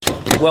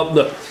Well,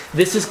 look,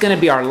 this is going to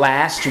be our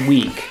last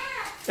week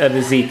of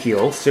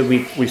Ezekiel, so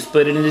we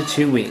split it into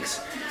 2 weeks.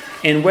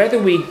 And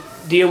whether we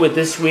deal with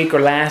this week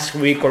or last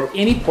week or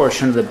any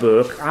portion of the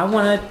book, I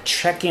want to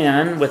check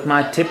in with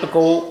my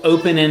typical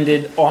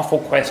open-ended, awful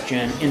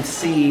question and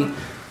see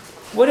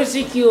what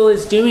Ezekiel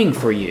is doing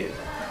for you.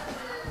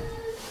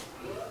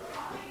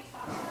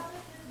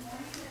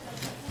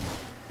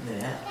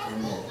 Yeah,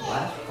 and the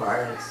last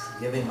part, it's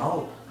giving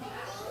hope.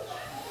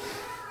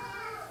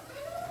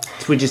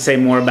 So would you say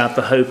more about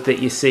the hope that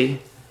you see?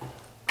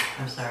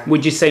 I'm sorry.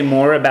 Would you say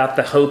more about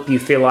the hope you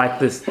feel like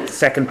this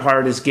second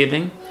part is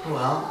giving?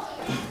 Well,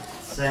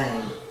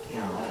 saying,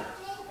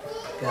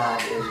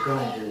 God is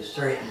going to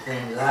straighten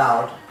things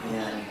out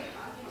and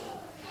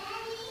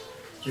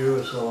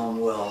Jerusalem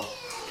will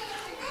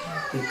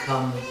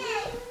become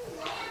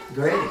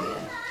great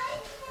again.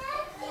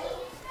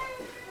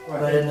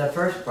 But in the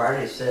first part,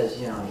 he says,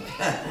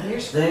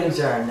 things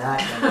are not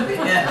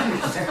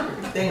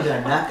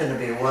going to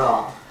be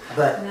well.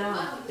 But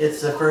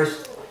it's the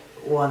first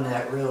one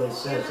that really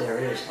says there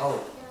is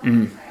hope.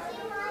 Mm.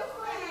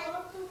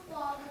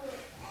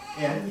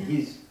 And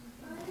he's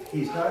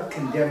not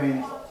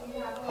condemning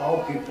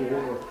all people,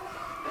 or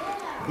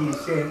he's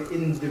saying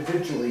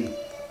individually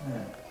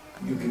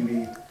you can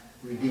be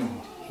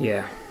redeemed.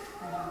 Yeah.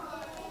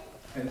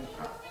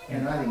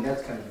 And I think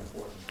that's kind of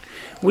important.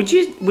 Would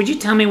you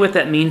tell me what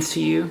that means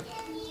to you?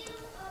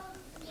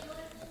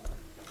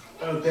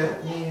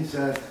 That means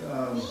that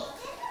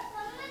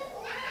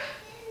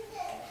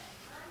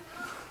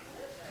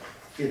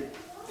it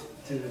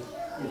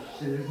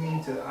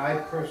means that I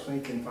personally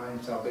can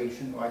find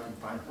salvation, or I can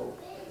find hope.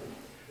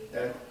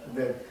 That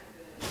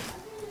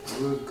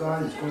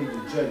God is going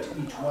to judge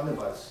each one of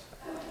us,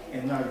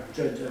 and not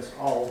judge us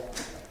all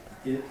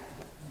the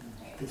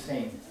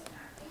same,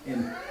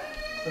 and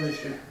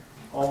punish it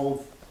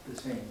all the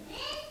same.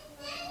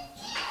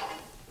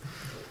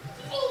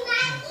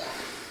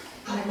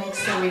 And it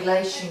makes the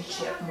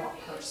relationship more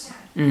personal.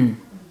 Mm.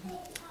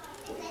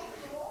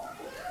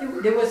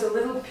 There was a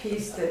little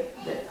piece that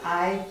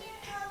I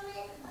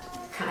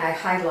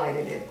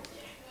highlighted it,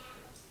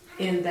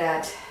 in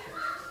that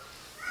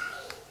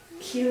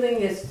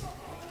healing is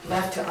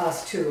left to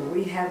us too.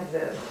 We have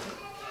the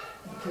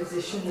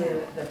position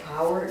and the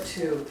power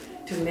to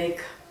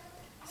make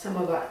some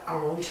of our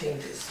own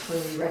changes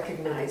when we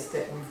recognize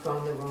that we've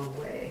gone the wrong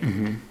way.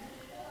 Mm-hmm.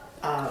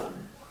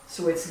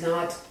 So it's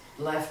not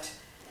left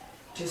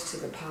just to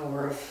the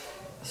power of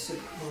a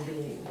supreme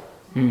being,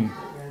 but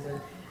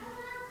rather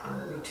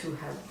we too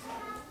have.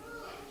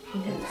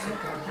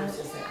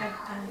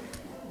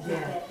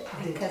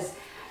 Because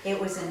it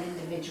was an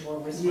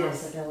individual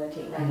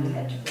responsibility that you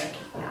had to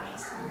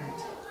recognize that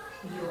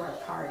you are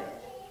part of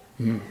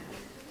it,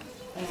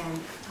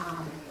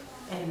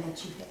 and that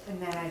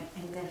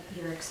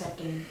you're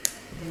accepting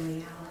the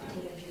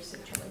reality of your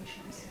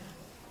situations.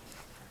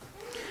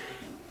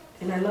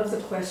 And I love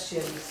the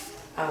questions.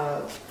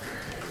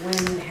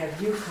 When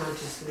have you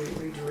consciously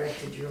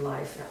redirected your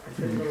life? A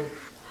good little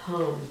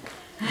hum.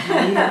 Do you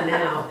need it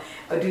now?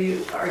 Or are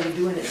you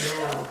doing it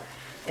now?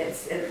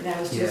 That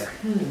was just,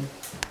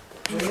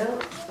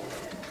 well,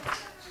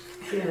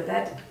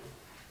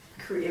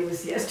 it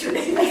was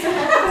yesterday. I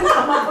haven't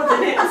come up with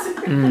an answer.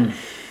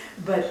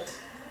 But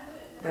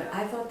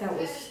I thought that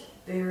was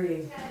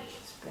very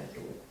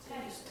special.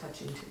 It was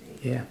touching to me.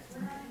 Yeah.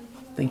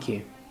 Thank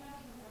you.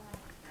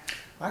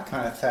 I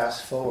kind of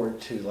fast forward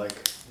to like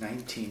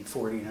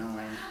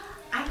 1949.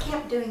 I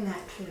kept doing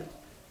that too.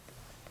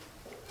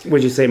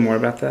 Would you say more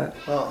about that?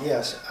 Well,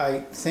 yes,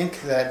 I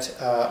think that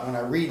when I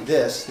read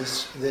this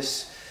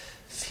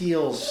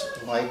feels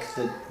like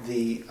the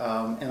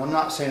and I'm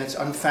not saying it's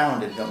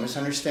unfounded, don't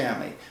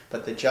misunderstand me,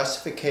 but the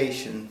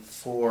justification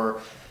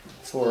for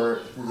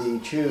the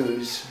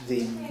Jews,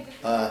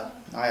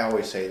 I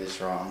always say this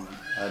wrong,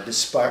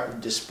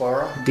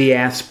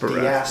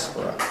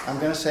 diaspora. I'm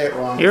going to say it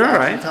wrong. You're all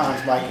right.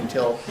 Times, Mike,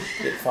 until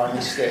it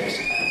finally sticks.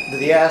 The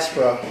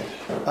diaspora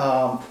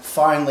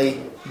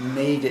finally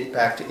made it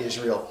back to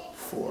Israel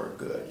for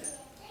good.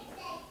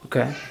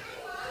 Okay.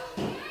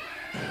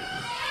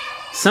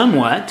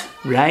 Somewhat,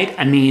 right?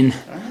 I mean,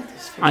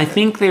 I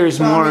think there's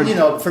more. I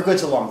mean, for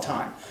good's a long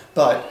time,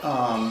 but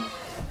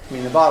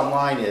the bottom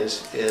line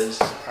is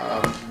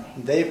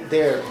they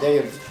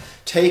have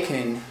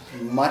taken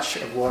much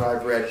of what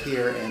I've read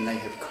here, and they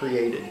have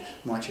created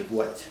much of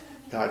what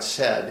God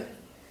said.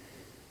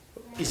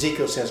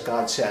 Ezekiel says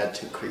God said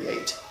to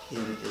create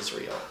in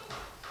Israel.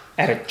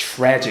 At a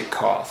tragic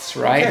cost,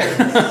 right?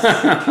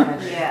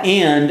 Yes.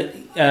 And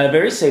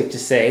very safe to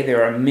say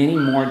there are many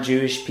more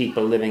Jewish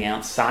people living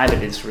outside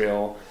of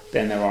Israel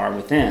than there are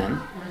within.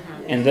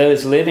 And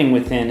those living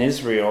within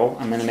Israel,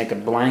 I'm going to make a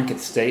blanket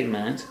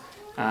statement,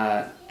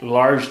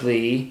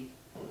 largely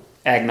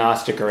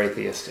agnostic or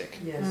atheistic.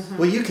 Yes.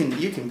 Well, you can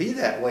be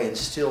that way and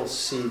still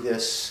see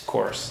this, Of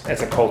course,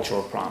 as a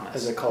cultural promise.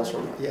 as a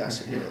cultural.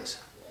 Yes, it is.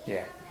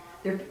 Yeah.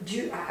 we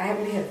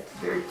have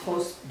very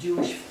close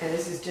Jewish, and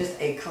this is just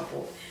a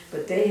couple,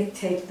 but they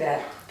take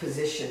that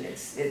position.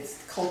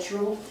 It's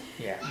cultural,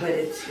 Yeah. but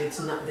it's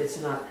not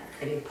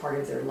any part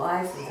of their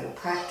life or their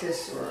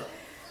practice, or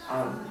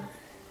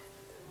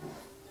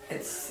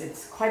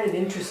it's quite an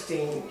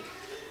interesting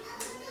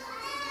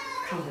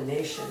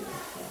combination.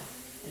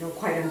 I don't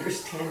quite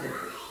understand it.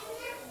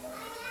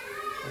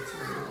 That's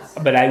what it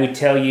is. But I would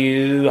tell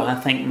you, I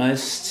think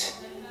most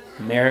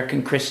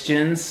American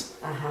Christians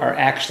are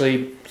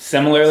actually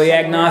similarly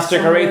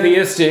agnostic or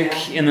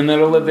atheistic in the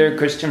middle of their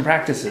Christian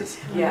practices.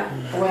 Yeah.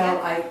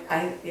 Well, I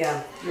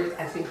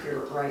think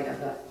you're right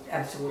about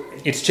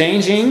absolutely. It's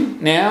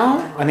changing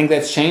now. I think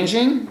that's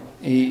changing.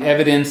 The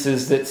evidence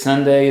is that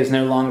Sunday is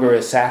no longer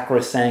a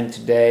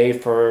sacrosanct day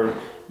for,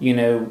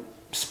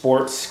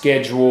 sports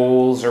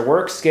schedules or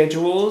work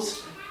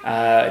schedules.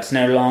 It's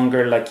no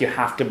longer like you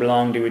have to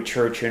belong to a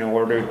church in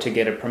order to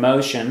get a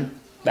promotion.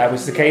 That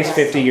was the case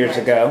 50 years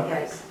ago,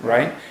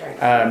 right?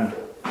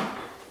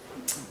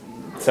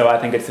 So I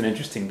think it's an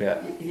interesting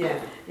bit. Yeah,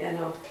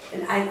 no.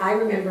 And I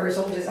remember, as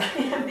old as I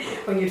am,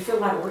 when you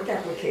fill out work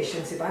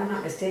applications, if I'm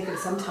not mistaken,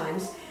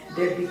 sometimes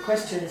there'd be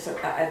questions,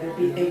 there'd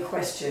be a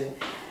question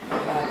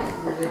about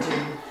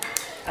religion,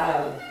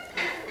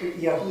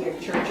 your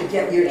church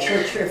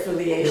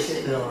affiliation.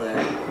 It's still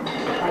there.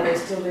 Are they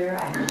still there?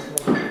 I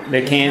don't know.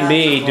 They can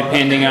be,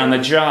 depending on the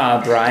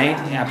job, right?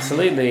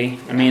 Absolutely.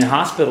 I mean,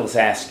 hospitals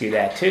ask you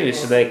that too,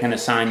 so they can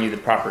assign you the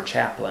proper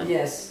chaplain.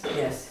 Yes.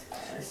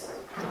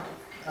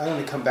 I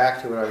want to come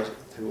back to what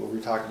we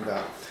were talking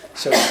about.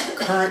 So,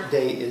 current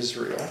day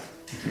Israel,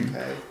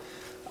 okay,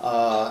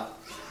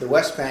 the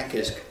West Bank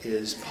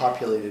is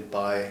populated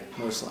by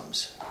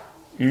Muslims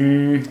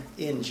in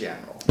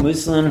general.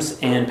 Muslims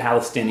and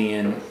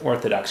Palestinian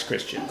Orthodox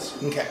Christians.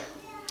 Okay.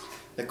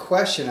 The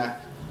question,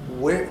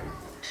 where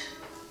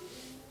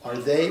were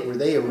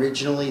they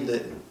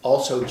originally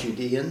also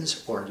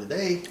Judeans, or do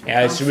they?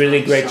 Yeah, it's come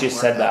really from great you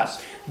somewhere said else?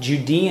 that.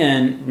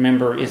 Judean,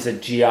 remember, is a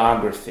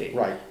geography.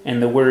 Right.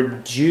 And the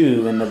word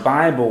Jew in the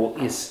Bible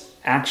is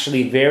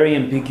actually very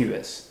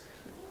ambiguous.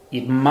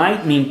 It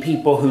might mean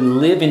people who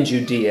live in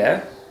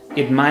Judea.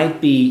 It might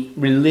be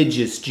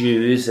religious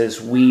Jews, as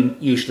we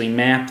usually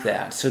map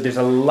that. So there's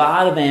a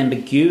lot of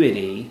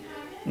ambiguity,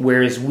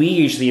 whereas we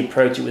usually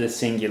approach it with a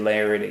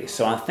singularity.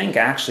 So I think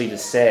actually to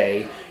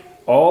say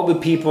all the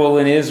people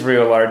in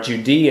Israel are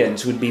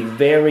Judeans would be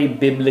very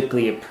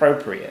biblically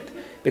appropriate.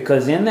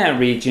 Because in that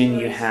region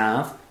you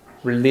have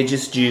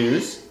religious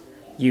Jews,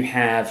 you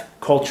have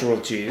cultural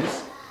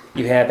Jews,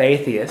 you have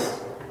atheists,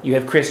 you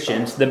have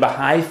Christians. The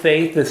Baha'i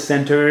faith is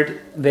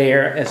centered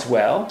there as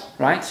well,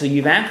 right? So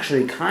you've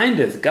actually kind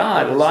of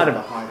got a lot of...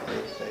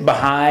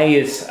 Baha'i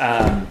is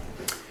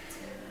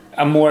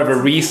more of a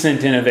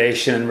recent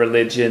innovation in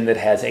religion that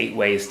has 8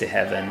 ways to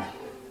heaven.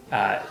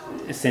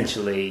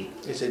 Essentially,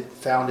 is it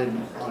founded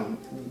on?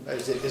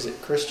 Is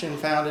it Christian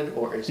founded,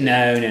 or is it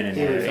no?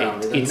 Hebrew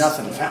founded? It's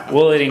nothing founded.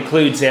 Well, it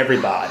includes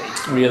everybody,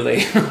 really.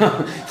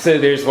 So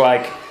there's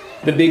like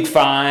the big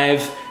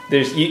 5.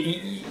 There's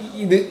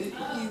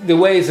the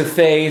ways of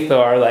faith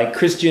are like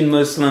Christian,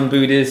 Muslim,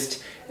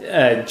 Buddhist,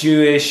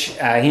 Jewish,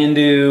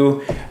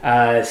 Hindu,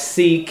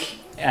 Sikh.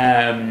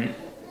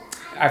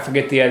 I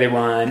forget the other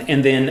one,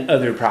 and then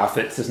other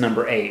prophets is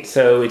number 8.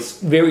 So it's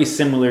very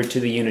similar to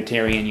the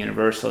Unitarian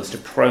Universalist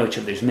approach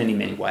of there's many,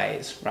 many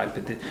ways, right?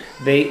 But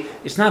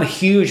it's not a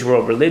huge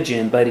world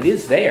religion, but it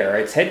is there.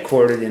 It's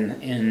headquartered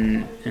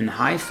in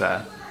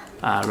Haifa,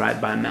 right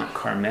by Mount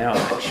Carmel,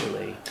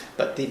 actually.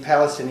 But the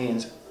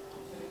Palestinians,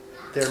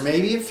 there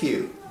may be a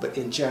few, but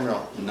in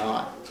general,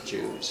 not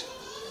Jews.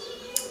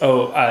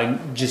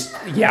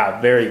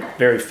 Very,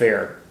 very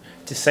fair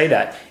to say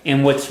that.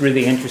 And what's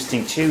really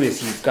interesting too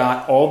is you've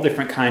got all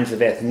different kinds of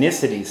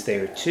ethnicities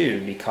there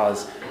too,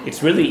 because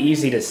it's really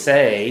easy to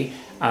say,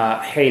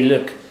 hey,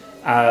 look,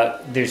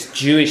 there's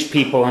Jewish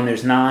people and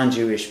there's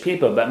non-Jewish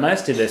people, but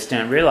most of us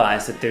don't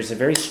realize that there's a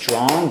very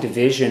strong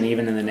division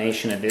even in the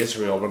nation of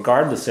Israel,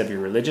 regardless of your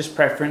religious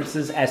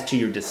preferences as to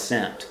your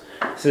descent.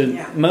 So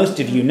most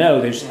of you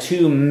know there's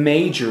 2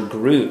 major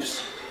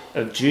groups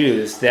of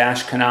Jews, the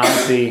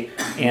Ashkenazi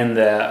and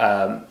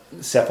the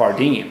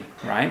Sephardim,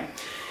 right?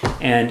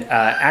 And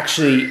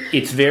actually,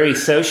 it's very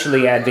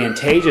socially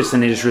advantageous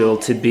in Israel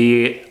to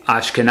be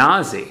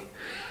Ashkenazi.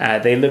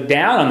 They look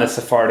down on the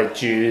Sephardic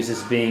Jews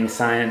as being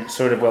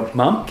sort of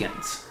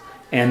bumpkins.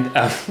 And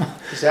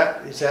is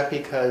that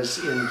because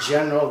in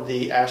general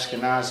the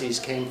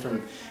Ashkenazis came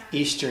from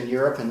Eastern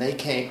Europe, and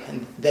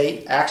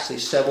they actually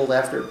settled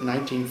after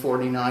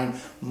 1949.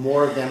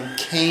 More of them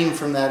came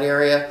from that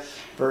area.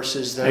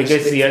 Versus those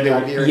it goes the other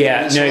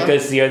it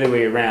goes the other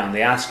way around.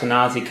 The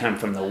Ashkenazi come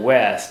from the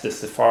west, the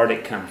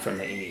Sephardic come from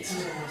the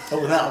east. Oh,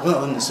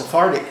 well, in the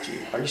Sephardic Jew,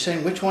 are you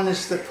saying which one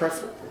is the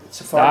preferred?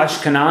 The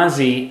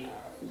Ashkenazi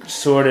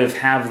sort of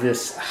have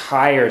this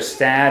higher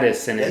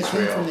status in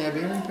Israel. They came from the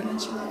Iberian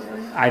Peninsula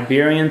area?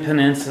 Iberian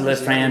Peninsula,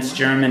 France,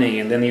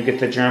 Germany, and then you get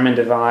the German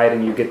divide,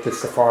 and you get the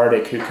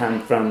Sephardic who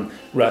come from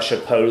Russia,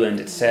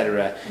 Poland,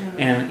 etc.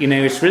 And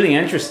it's really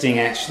interesting,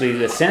 actually.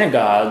 The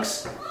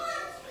synagogues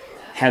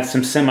have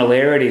some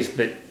similarities,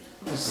 but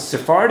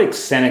Sephardic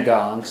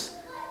synagogues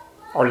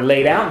are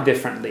laid out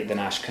differently than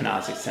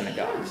Ashkenazi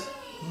synagogues.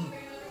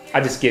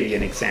 I'll just give you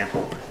an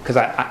example, because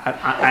I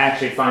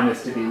actually find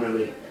this to be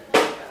really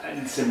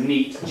some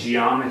neat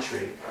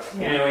geometry.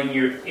 You know,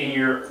 in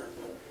your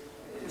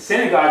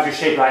synagogues are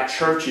shaped like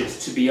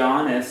churches, to be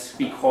honest,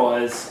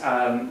 because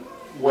the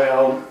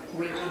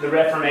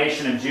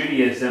Reformation of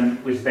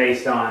Judaism was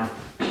based on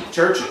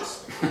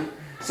churches.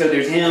 So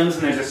there's hymns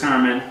and there's a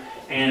sermon,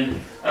 and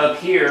up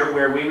here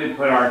where we would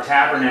put our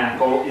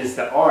tabernacle is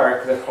the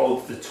ark that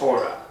holds the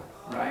Torah,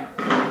 right?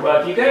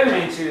 Well, if you go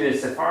into the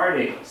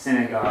Sephardic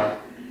synagogue,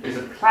 there's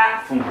a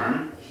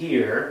platform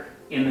here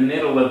in the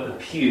middle of the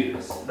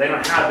pews. They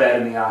don't have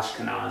that in the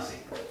Ashkenazi.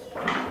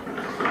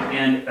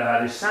 And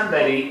there's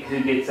somebody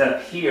who gets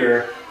up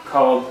here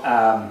called,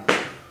 oh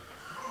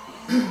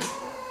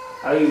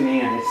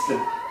man, it's the,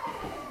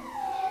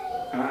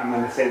 I'm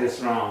going to say this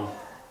wrong.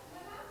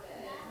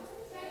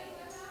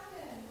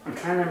 I'm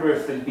trying to remember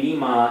if the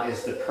bima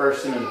is the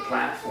person in the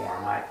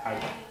platform.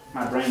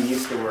 My brain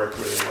used to work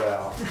really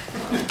well.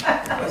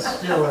 It's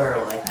still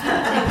early.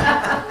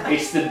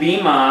 It's the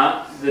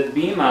bima. The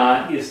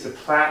bima is the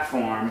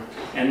platform,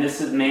 and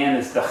this man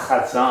is the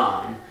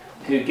chazan,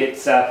 who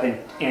gets up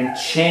and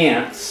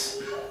chants.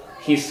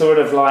 He's sort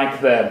of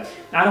like I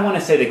don't want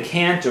to say the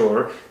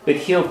cantor, but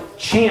he'll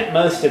chant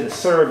most of the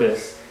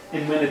service.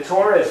 And when the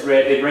Torah is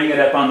read, they bring it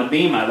up on the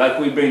bima, like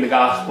we bring the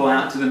gospel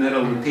out to the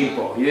middle of the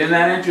people. Isn't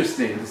that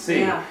interesting to see?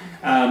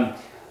 Yeah.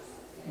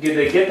 Did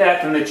they get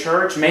that from the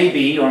church?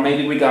 Maybe, or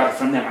maybe we got it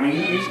from them. I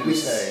mean,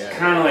 we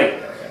kind of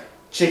like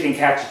chicken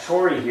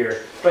cacciatore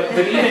here. But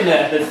even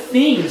the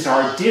themes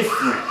are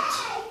different,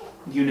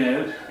 you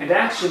know. And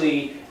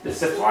actually, the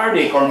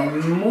Sephardic are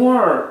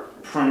more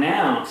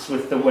pronounced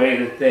with the way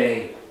that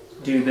they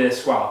do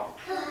this while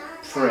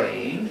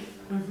praying.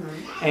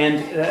 Mm-hmm.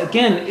 And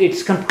again,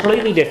 it's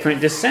completely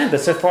different descent. The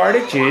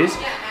Sephardic Jews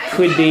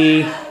could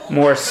be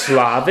more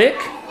Slavic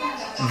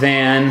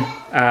than,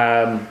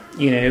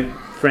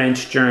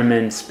 French,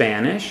 German,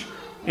 Spanish.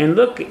 And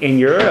look, in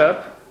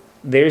Europe,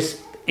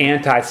 there's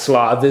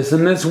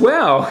anti-Slavism as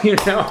well. You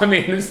know, I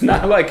mean, it's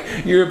not like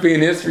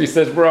European history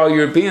says we're all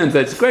Europeans.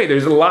 That's great.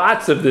 There's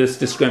lots of this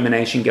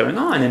discrimination going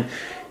on.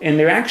 And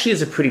there actually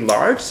is a pretty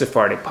large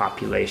Sephardic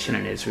population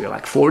in Israel,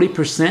 like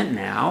 40%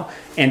 now.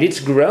 And it's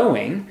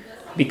growing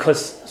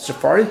because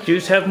Sephardic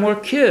Jews have more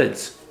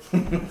kids.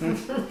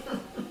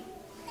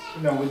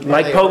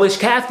 Like Polish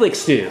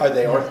Catholics do. Are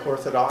they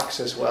Orthodox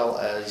as well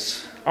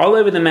as... All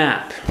over the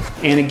map.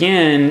 And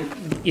again,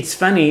 it's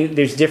funny,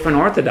 there's different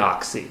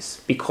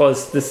orthodoxies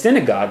because the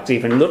synagogues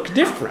even look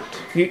different.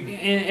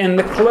 And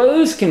the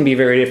clothes can be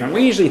very different.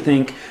 We usually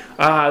think,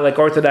 like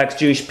Orthodox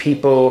Jewish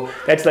people,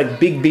 that's like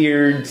big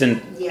beards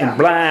and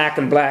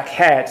black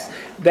hats.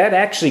 That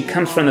actually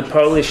comes from the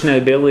Polish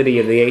nobility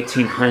of the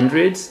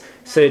 1800s.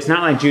 So it's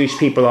not like Jewish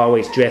people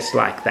always dress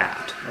like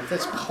that. If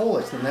that's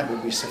Polish, then that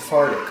would be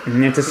Sephardic.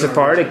 And it's a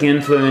Sephardic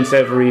influence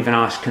over even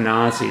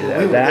Ashkenazi,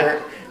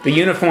 though. The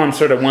uniform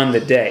sort of won the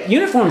day.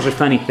 Uniforms are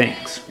funny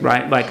things,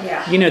 right? Like,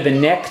 the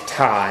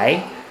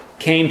necktie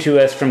came to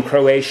us from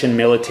Croatian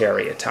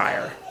military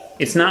attire.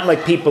 It's not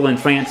like people in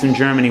France and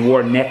Germany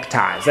wore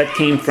neckties. That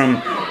came from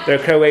the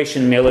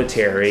Croatian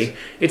military.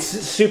 It's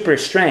super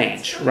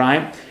strange,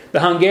 right?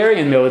 The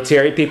Hungarian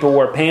military, people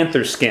wore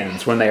panther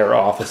skins when they were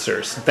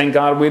officers. Thank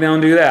God we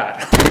don't do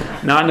that.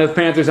 Not enough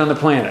panthers on the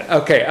planet.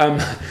 Okay,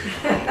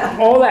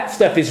 all that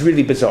stuff is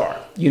really bizarre,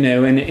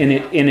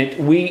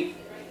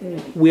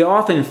 we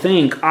often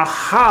think,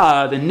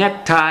 the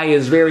necktie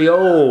is very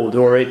old,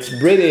 or it's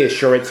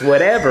British, or it's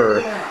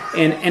whatever.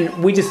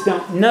 And we just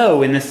don't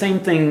know. And the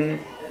same thing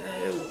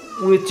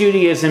with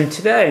Judaism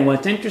today. And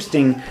what's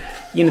interesting,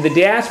 the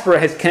diaspora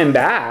has come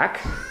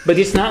back, but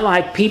it's not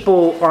like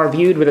people are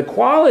viewed with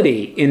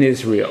equality in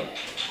Israel.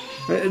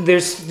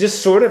 There's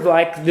just sort of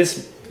like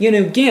this,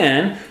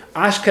 again,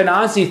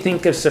 Ashkenazi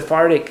think of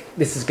Sephardic,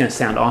 this is going to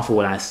sound awful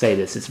when I say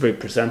this, it's very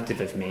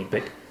presumptive of me,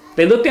 but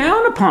they look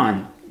down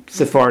upon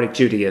Sephardic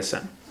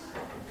Judaism,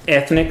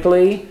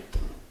 ethnically,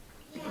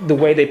 the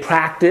way they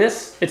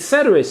practice,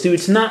 etc. So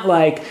it's not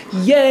like,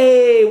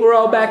 yay, we're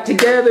all back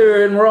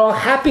together and we're all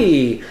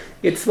happy.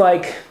 It's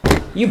like,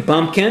 you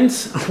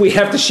bumpkins, we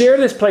have to share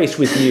this place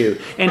with you.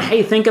 And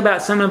hey, think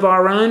about some of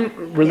our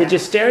own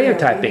religious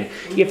stereotyping.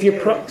 If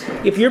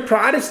you're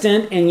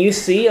Protestant and you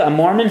see a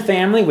Mormon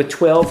family with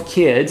 12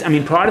 kids,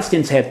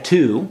 Protestants have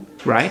 2,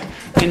 right?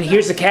 And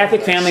here's a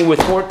Catholic family with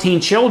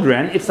 14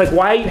 children. It's like,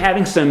 why are you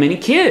having so many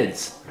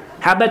kids?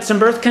 How about some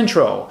birth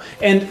control?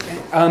 And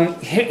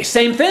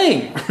same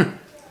thing.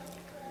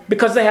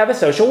 Because they have a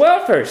social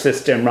welfare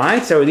system,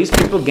 right? So are these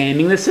people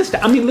gaming the system?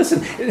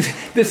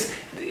 Listen,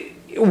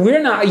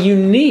 we're not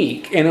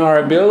unique in our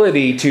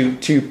ability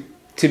to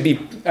be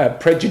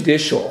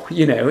prejudicial,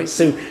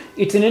 So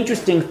it's an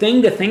interesting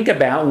thing to think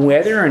about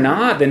whether or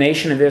not the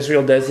nation of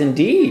Israel does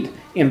indeed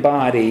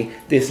embody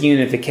this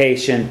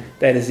unification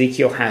that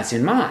Ezekiel has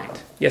in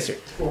mind. Yes, sir.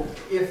 Well,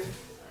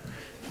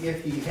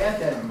 if he had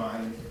that in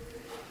mind,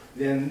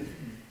 then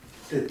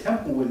the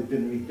temple would have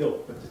been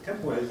rebuilt, but the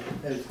temple has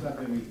not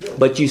been rebuilt.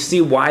 But you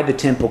see why the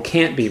temple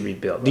can't be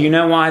rebuilt. Do you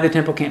know why the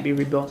temple can't be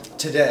rebuilt?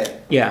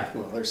 Today, Yeah.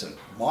 well, there's a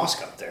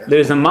mosque up there.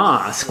 There's a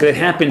mosque that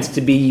happens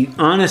to be,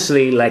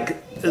 honestly,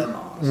 like The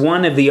mosque.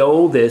 one of the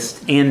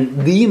oldest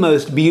and the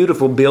most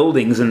beautiful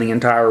buildings in the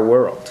entire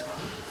world.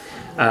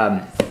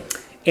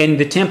 And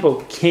the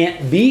temple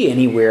can't be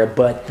anywhere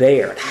but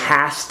there. It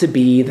has to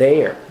be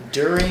there.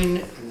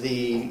 During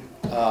the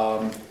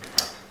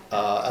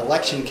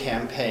election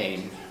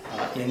campaign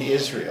in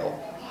Israel,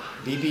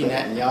 Bibi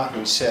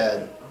Netanyahu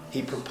said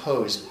he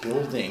proposed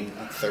building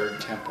a third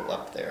temple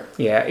up there.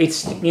 Yeah,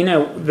 it's,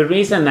 the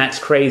reason that's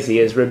crazy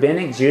is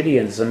Rabbinic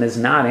Judaism is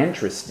not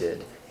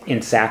interested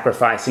in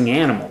sacrificing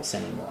animals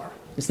anymore.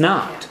 It's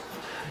not.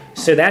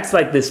 So that's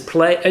like this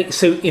play.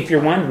 So if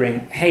you're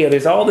wondering, hey,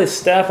 there's all this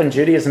stuff in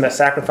Judaism about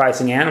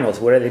sacrificing animals,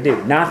 what do they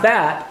do? Not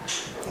that.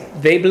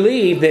 They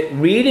believe that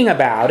reading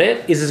about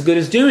it is as good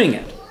as doing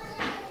it.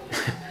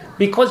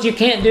 Because you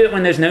can't do it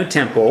when there's no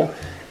temple.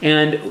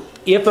 And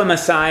if a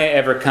Messiah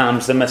ever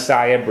comes, the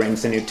Messiah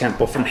brings a new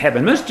temple from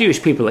heaven. Most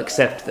Jewish people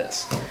accept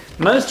this.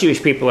 Most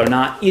Jewish people are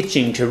not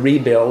itching to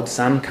rebuild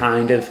some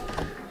kind of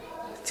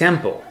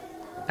temple.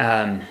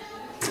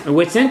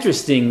 What's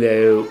interesting,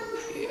 though,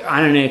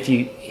 I don't know if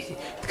you...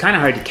 It's kind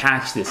of hard to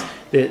catch this.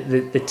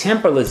 The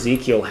temple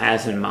Ezekiel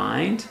has in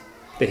mind,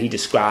 that he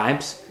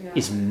describes,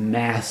 is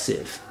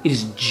massive. It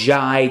is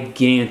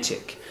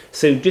gigantic.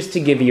 So just to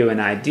give you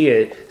an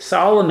idea,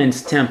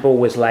 Solomon's temple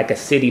was like a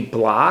city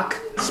block,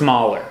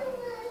 smaller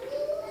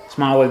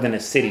than a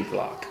city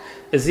block.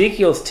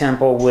 Ezekiel's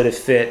temple would have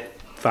fit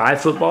 5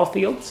 football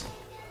fields.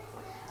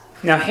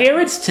 Now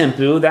Herod's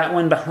temple, that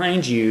one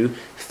behind you,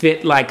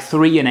 fit like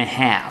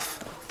 3.5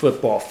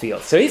 football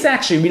fields. So he's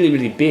actually really,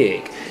 really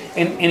big.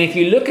 And if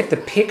you look at the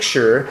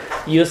picture,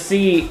 you'll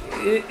see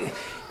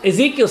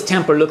Ezekiel's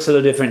temple looks a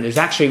little different. There's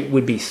actually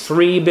would be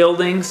 3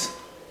 buildings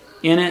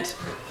in it.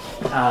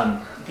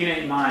 If you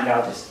don't mind,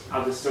 I'll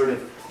just sort of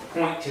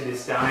point to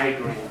this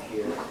diagram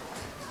here.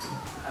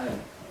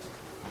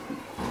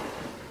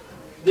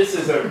 This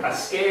is a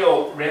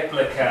scale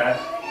replica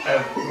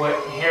of what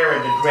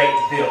Herod the Great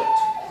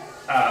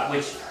built,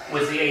 which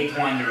was the 8th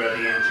wonder of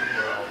the ancient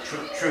world,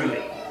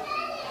 truly.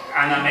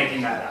 I'm not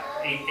making that up.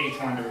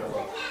 8th wonder of the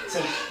world.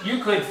 So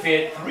you could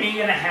fit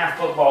 3.5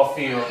 football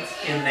fields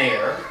in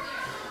there,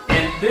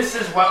 and this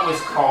is what was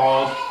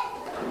called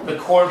the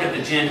court of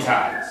the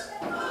Gentiles.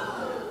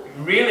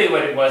 Really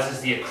what it was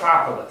is the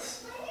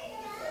Acropolis.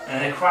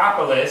 And the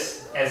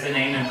Acropolis, as the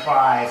name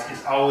implies,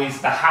 is always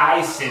the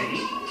high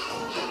city.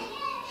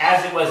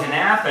 As it was in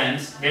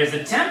Athens, there's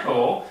a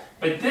temple,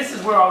 but this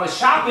is where all the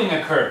shopping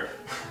occurred.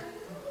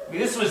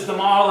 This was the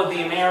Mall of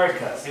the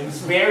Americas. It was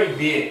very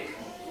big.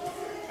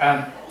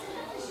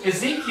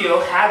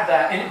 Ezekiel had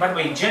that, and by the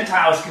way,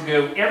 Gentiles could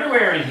go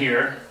everywhere in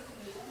here,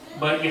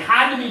 but you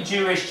had to be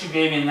Jewish to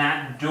get in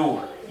that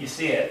door. You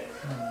see it?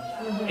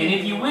 And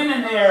if you went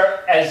in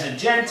there as a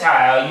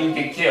Gentile, you'd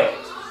get killed.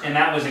 And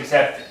that was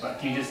accepted.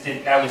 Like you just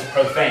did, that was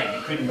profane.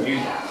 You couldn't do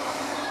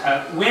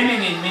that.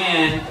 Women and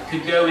men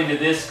could go into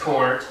this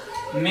court.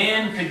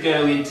 Men could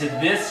go into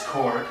this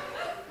court.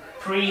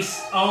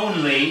 Priests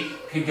only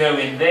could go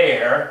in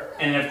there.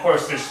 And of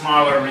course, there's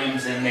smaller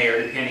rooms in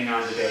there depending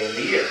on the day of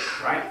the year,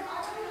 right?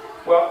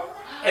 Well,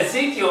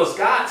 Ezekiel's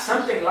got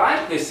something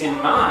like this in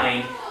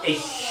mind, a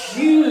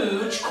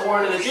huge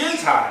court of the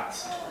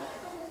Gentiles,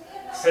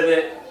 so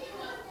that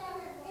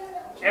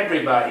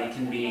everybody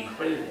can be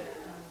included.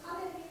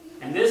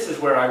 And this is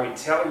where I would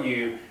tell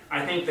you,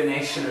 I think the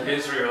nation of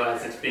Israel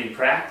as it's being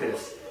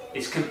practiced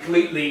is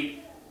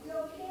completely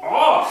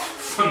off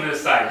from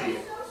this idea.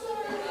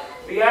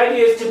 The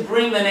idea is to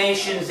bring the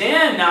nations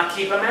in, not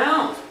keep them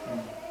out.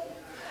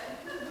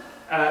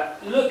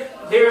 Look,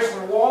 there's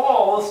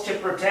walls to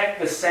protect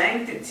the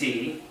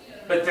sanctity,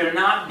 but they're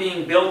not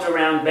being built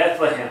around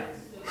Bethlehem.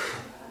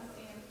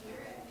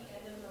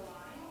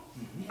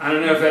 I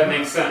don't know if that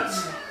makes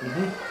sense.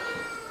 Mm-hmm.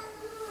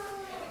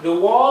 The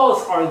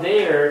walls are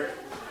there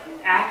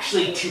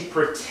actually to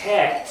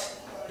protect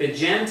the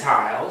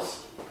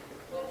Gentiles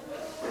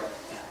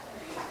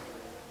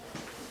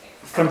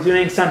from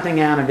doing something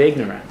out of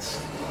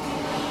ignorance.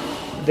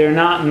 They're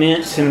not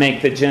meant to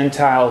make the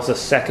Gentiles a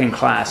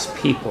second-class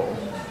people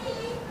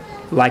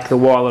like the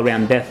wall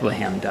around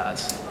Bethlehem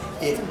does.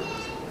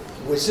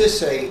 Was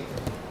this a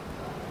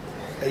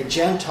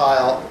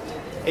Gentile?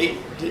 Did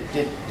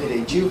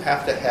a Jew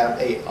have to have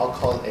I'll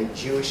call it a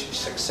Jewish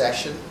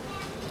succession?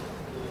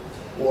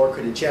 Or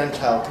could a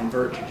Gentile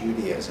convert to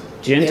Judaism?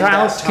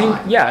 Gentiles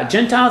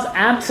Gentiles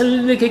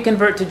absolutely could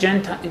convert to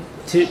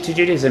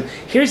Judaism.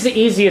 Here's the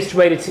easiest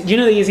way do you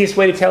know the easiest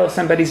way to tell if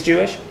somebody's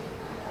Jewish?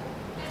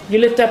 You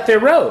lift up their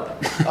robe.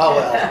 Oh,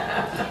 well,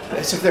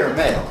 that's if they're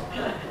male.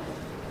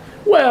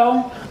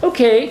 Well,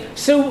 okay,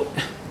 so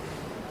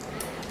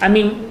I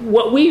mean,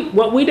 what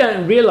we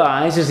don't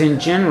realize is in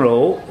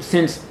general,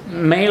 since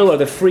male are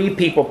the free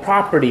people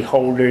property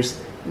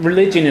holders,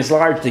 religion is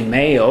largely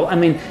male. I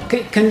mean,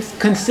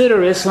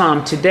 consider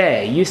Islam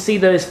today. You see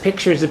those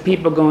pictures of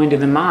people going to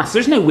the mosque.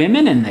 There's no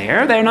women in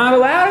there. They're not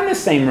allowed in the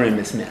same room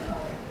as men.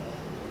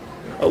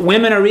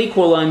 Women are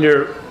equal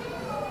under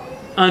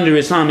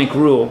Islamic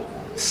rule,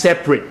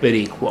 separate but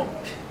equal.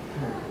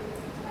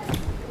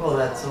 Well,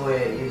 that's the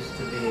way it used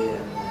to be in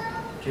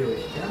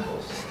Jewish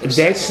temples.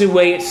 That's the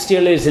way it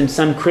still is in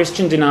some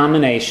Christian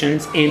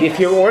denominations. And if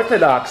you're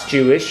Orthodox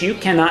Jewish, you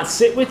cannot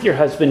sit with your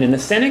husband in the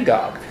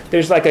synagogue.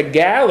 There's like a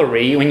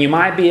gallery when you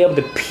might be able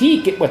to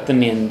peek at what the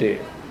men do.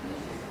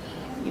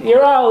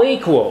 You're all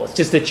equal. It's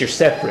just that you're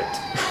separate.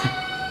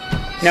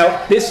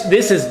 Now, this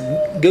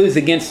goes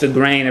against the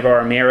grain of our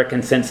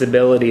American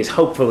sensibilities,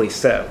 hopefully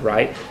so,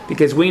 right?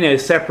 Because we know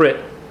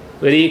separate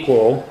but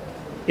equal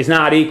is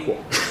not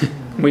equal.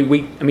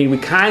 we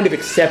kind of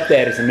accept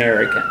that as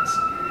Americans.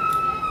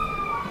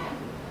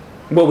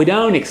 What we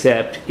don't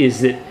accept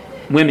is that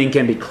women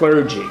can be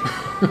clergy.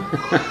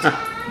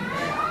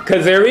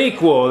 Because they're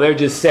equal, they're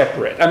just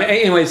separate. I mean,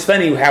 anyway, it's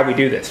funny how we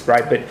do this,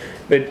 right?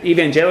 But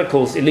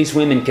evangelicals, at least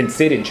women can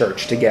sit in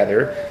church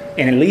together,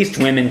 and at least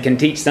women can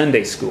teach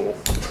Sunday school.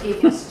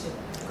 If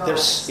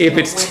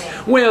it's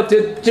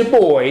To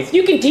boys,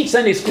 you can teach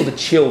Sunday school to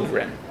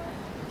children,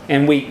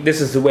 and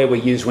this is the way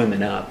we use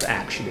women up.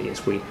 Actually,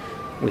 is we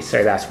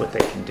say that's what they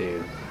can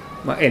do.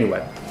 Well,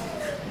 anyway.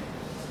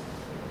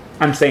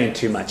 I'm saying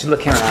too much.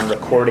 Look how I'm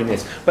recording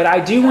this. But I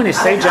do want to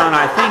say, John,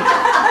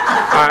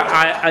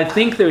 I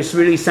think there's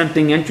really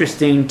something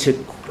interesting to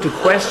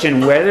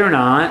question whether or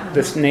not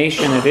this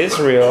nation of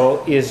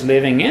Israel is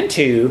living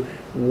into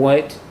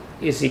what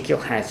Ezekiel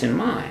has in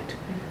mind.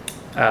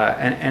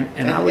 And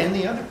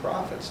the other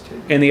prophets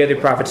too. And the other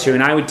prophets too.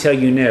 And I would tell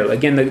you no.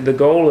 Again, the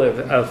goal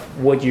of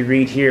what you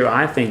read here,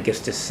 I think,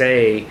 is to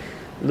say,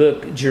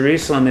 look,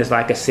 Jerusalem is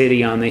like a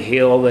city on the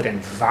hill that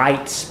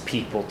invites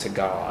people to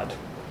God,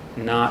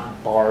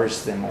 not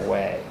bars them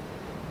away.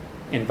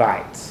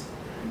 Invites.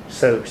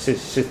 So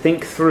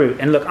think through.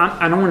 And look,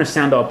 I don't want to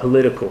sound all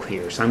political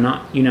here. So I'm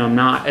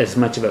not as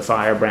much of a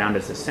firebrand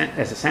as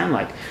I sound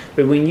like.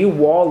 But when you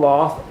wall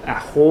off a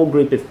whole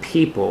group of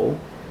people,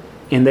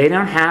 and they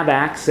don't have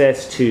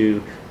access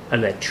to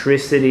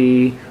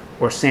electricity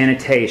or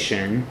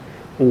sanitation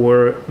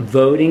or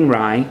voting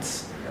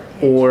rights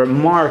or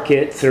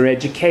markets or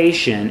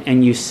education,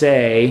 and you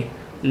say,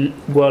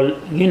 well,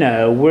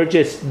 we're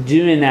just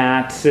doing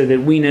that so that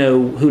we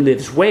know who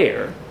lives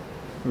where,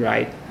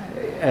 right?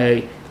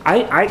 I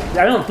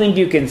don't think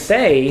you can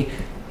say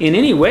in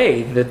any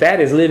way that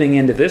is living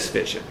into this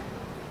vision.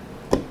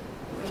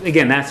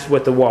 Again, that's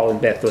what the wall in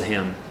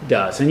Bethlehem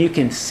does. And you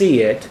can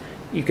see it.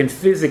 You can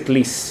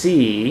physically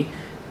see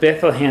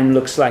Bethlehem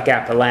looks like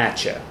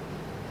Appalachia.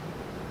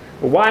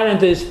 Well, why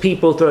don't those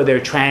people throw their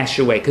trash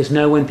away? Because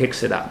no one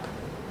picks it up.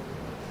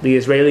 The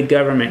Israeli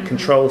government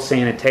controls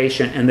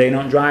sanitation, and they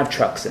don't drive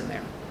trucks in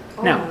there.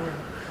 Now,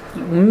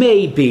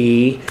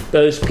 maybe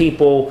those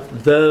people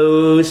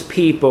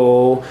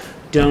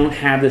don't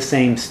have the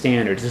same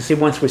standards. You see,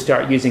 once we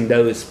start using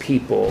those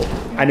people,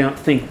 I don't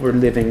think we're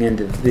living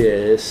into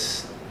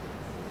this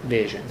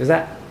vision. Does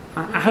that?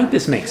 I hope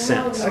this makes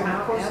sense. Of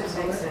course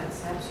it makes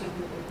sense.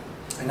 Absolutely.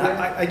 And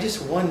I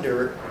just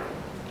wonder,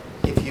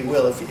 if you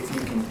will, if you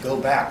can go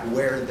back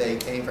where they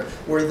came from.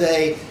 Were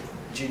they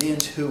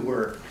Judeans who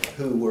were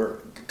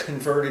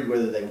converted,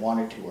 whether they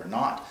wanted to or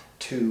not,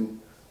 to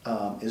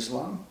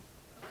Islam?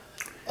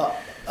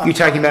 You're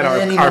talking about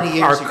many our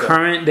years ago.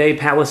 current day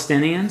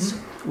Palestinians?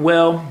 Mm-hmm.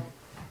 Well,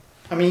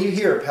 I mean, you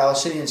hear of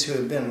Palestinians who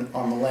have been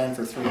on the land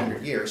for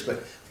 300 years, but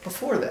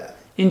before that.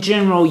 In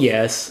general,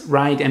 yes,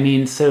 right? I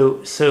mean,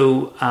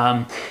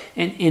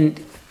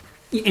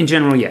 in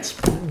general, yes.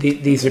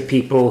 These are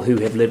people who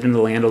have lived in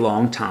the land a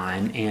long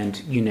time,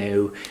 and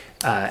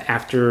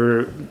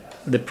after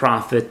the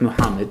Prophet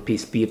Muhammad,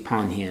 peace be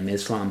upon him,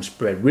 Islam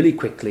spread really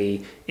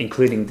quickly,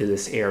 including to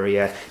this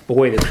area.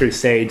 Boy, the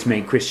Crusades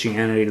made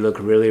Christianity look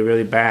really,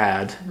 really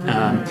bad.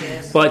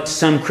 But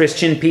some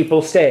Christian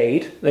people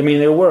stayed. I mean,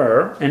 there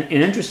were. And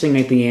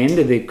interestingly, at the end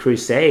of the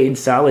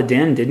Crusades,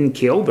 Saladin didn't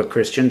kill the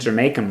Christians or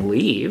make them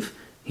leave.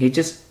 He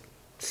just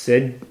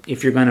said,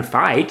 if you're going to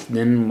fight,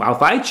 then I'll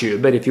fight you.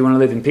 But if you want to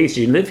live in peace,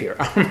 you live here.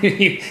 I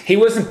mean, he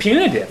wasn't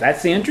punitive.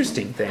 That's the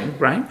interesting thing,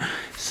 right?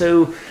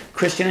 So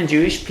Christian and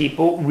Jewish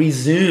people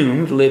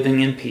resumed living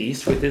in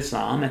peace with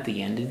Islam at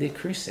the end of the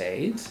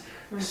Crusades.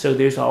 Right. So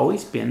there's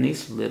always been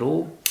these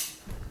little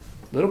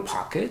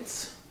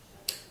pockets.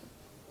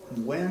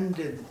 When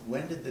did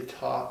the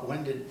top of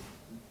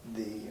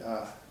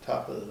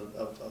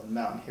the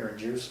mountain here in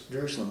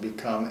Jerusalem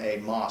become a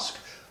mosque?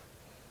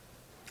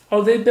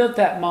 Oh, they built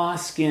that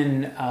mosque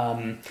in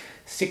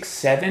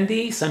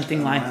 670,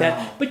 something like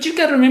that. But you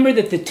got to remember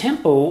that the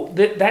temple,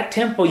 that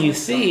temple you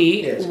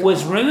see,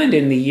 was ruined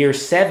in the year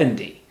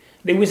 70.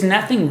 There was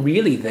nothing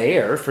really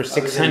there for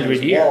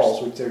 600 years.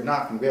 Walls, which they're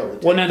not going to be able to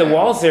take Well, no, the down.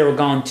 walls there were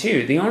gone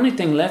too. The only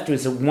thing left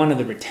was one of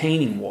the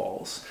retaining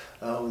walls.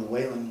 Oh, the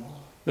Wailing Wall.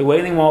 The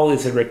Wailing Wall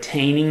is a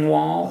retaining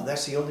wall. Oh,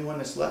 that's the only one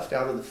that's left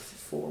out of the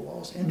four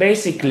walls.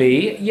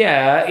 Basically,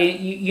 yeah.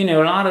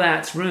 A lot of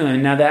that's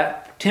ruined. Now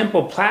that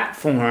temple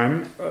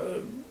platform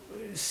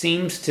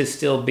seems to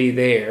still be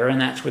there,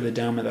 and that's where the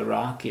Dome of the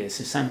Rock is.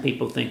 So some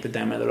people think the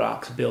Dome of the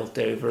Rock's built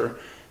over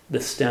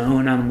the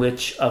stone on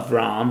which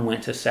Avram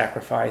went to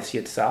sacrifice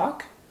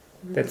Yitzhak.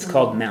 That's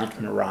called Mount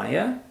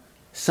Moriah.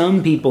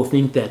 Some people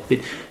think that,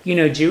 but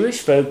Jewish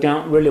folk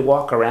don't really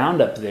walk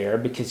around up there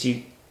because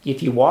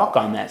if you walk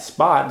on that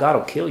spot, God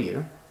will kill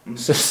you.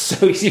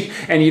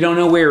 And you don't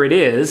know where it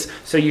is,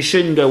 so you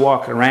shouldn't go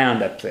walk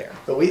around up there.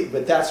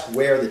 But that's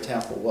where the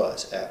temple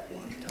was at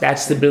one time.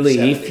 That's the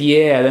belief. 70.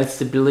 Yeah, that's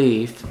the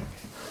belief.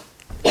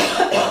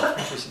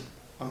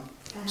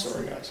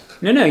 Sorry, guys.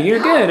 No, you're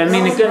good. I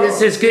mean,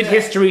 this is good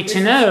history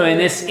to know, and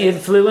this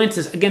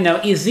influences. Again, now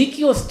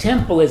Ezekiel's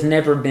temple has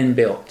never been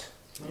built.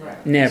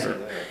 Never.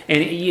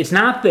 And it's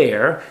not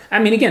there. I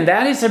mean, again,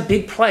 that is a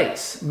big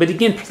place. But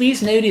again,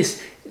 please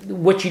notice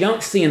what you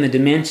don't see in the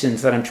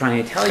dimensions that I'm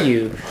trying to tell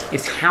you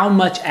is how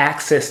much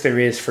access there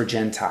is for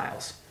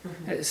Gentiles.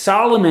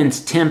 Solomon's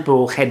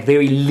temple had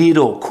very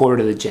little court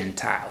of the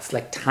Gentiles,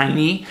 like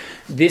tiny.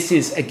 This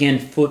is, again,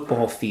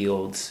 football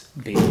fields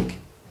big.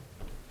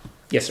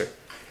 Yes, sir.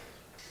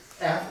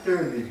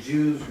 After the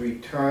Jews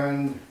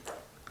returned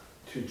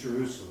to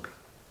Jerusalem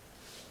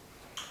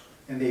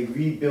and they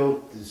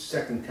rebuilt the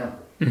second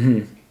temple,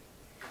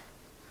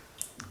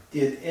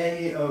 did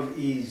any of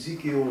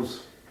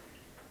Ezekiel's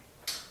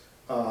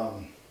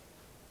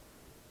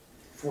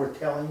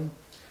foretelling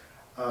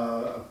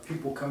of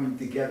people coming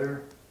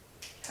together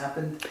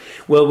happen?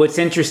 Well, what's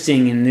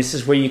interesting, and this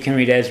is where you can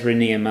read Ezra and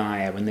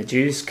Nehemiah, when the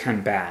Jews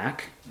come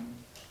back,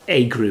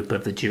 a group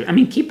of the Jews. I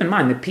mean, keep in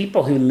mind, the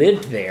people who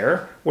lived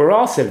there were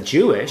also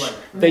Jewish. Right.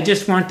 They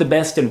just weren't the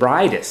best and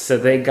brightest, so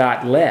they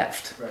got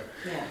left.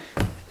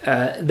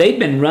 Right. They'd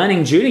been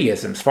running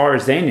Judaism as far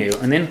as they knew,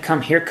 and then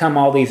here come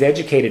all these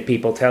educated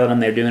people telling them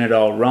they're doing it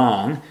all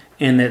wrong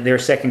and that they're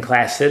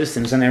second-class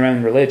citizens in their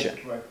own religion.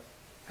 Right.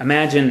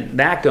 Imagine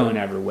that going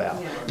over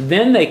well.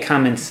 Then they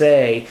come and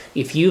say,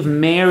 if you've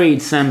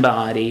married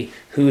somebody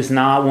who's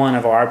not one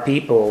of our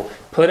people,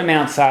 put them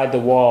outside the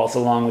walls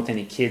along with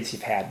any kids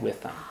you've had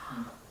with them.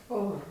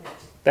 Oh.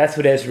 That's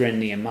what Ezra and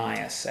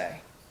Nehemiah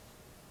say.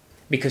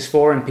 Because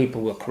foreign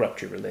people will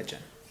corrupt your religion.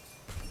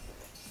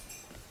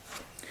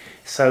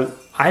 So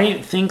I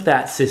don't think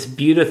that's this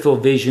beautiful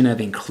vision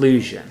of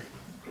inclusion.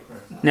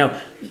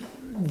 Now,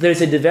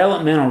 there's a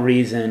developmental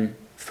reason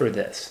for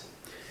this.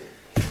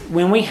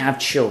 When we have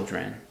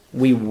children,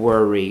 we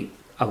worry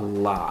a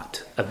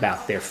lot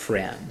about their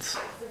friends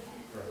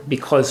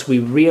because we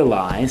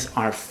realize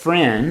our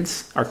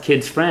friends, our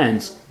kids'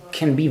 friends,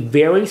 can be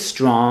very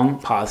strong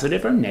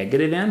positive or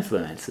negative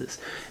influences.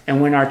 And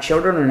when our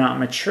children are not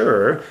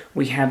mature,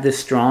 we have this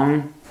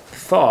strong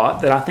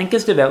thought that I think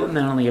is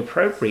developmentally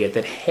appropriate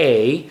that,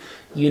 hey,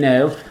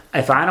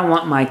 if I don't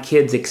want my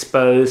kids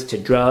exposed to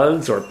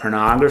drugs or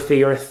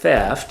pornography or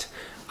theft,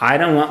 I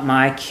don't want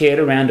my kid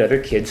around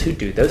other kids who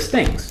do those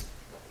things,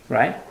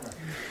 right?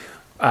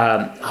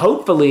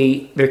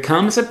 Hopefully, there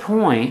comes a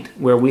point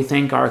where we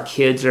think our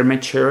kids are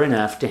mature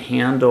enough to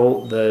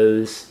handle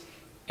those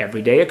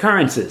everyday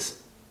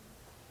occurrences.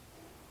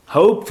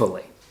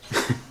 Hopefully.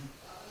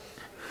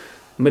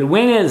 But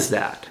when is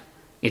that?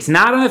 It's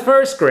not in the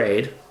first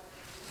grade,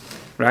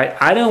 right?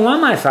 I don't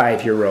want my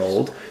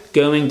 5-year-old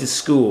going to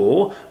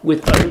school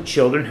with other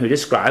children who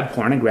describe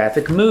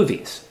pornographic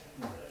movies.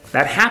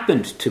 That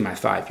happened to my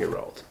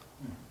 5-year-old.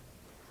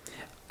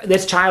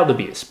 That's child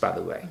abuse, by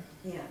the way.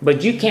 Yeah.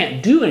 But you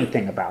can't do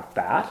anything about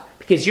that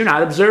because you're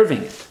not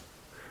observing it.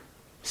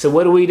 So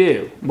what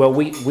do? Well,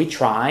 we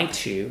try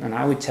to, and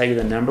I would tell you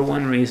the number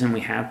one reason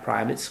we have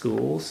private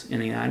schools in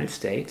the United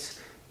States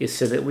is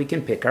so that we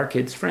can pick our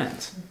kids'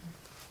 friends.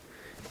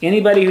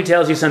 Anybody who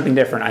tells you something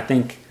different, I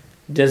think,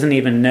 doesn't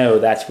even know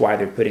that's why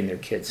they're putting their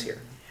kids here.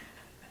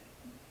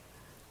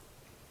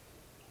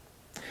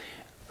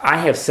 I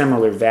have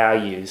similar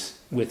values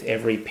with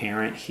every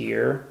parent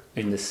here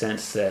in the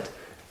sense that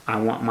I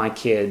want my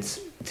kids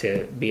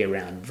to be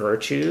around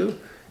virtue,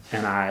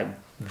 and I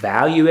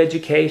value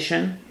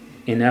education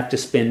enough to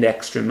spend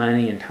extra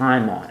money and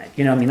time on it.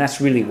 That's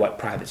really what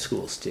private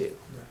schools do.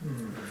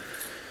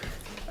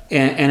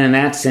 And in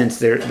that sense,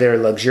 they're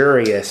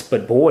luxurious,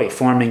 but boy,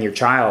 forming your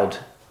child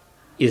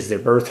is their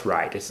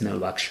birthright. It's no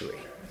luxury.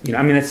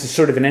 It's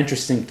sort of an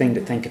interesting thing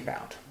to think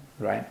about,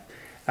 right?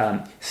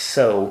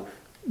 So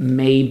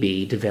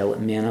maybe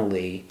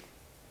developmentally,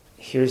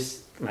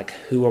 here's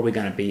who are we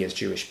going to be as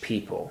Jewish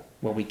people?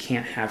 Well, we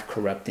can't have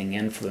corrupting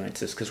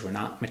influences because we're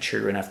not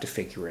mature enough to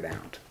figure it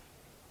out.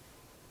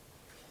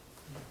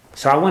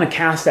 So I want to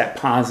cast that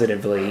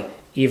positively,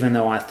 even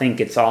though I think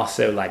it's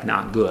also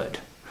not good.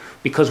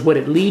 Because what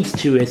it leads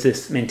to is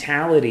this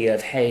mentality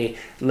of, hey,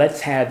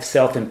 let's have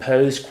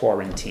self-imposed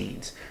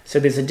quarantines. So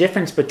there's a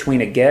difference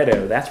between a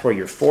ghetto, that's where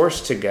you're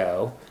forced to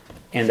go,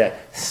 and a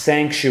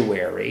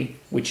sanctuary,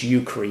 which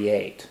you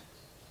create.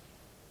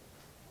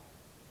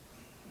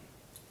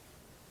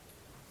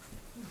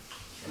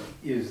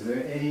 Is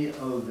there any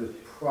of the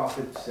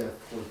prophets that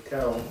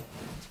foretell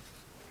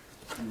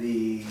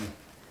the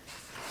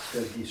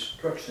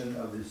destruction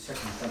of the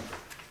second temple?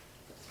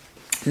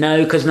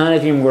 No, because none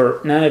of them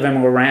were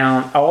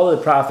around. All the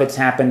prophets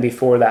happened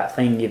before that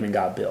thing even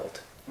got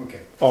built.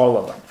 Okay. All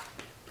of them.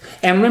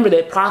 And remember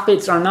that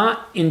prophets are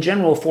not, in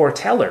general,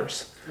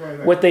 foretellers.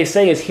 Right. What they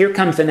say is, here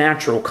comes the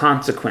natural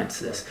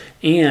consequences.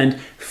 And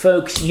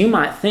folks, you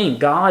might think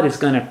God is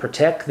going to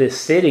protect this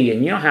city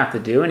and you don't have to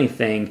do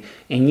anything.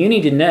 And you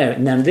need to know,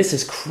 now this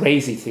is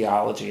crazy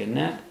theology, isn't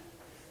it?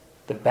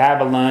 The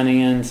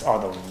Babylonians are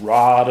the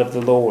rod of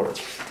the Lord.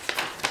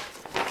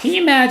 Can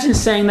you imagine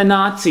saying the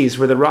Nazis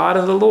were the rod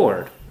of the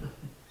Lord?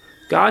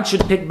 God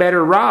should pick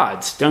better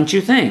rods, don't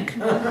you think?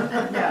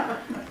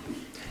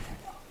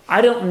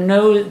 I don't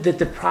know that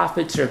the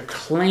prophets are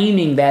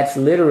claiming that's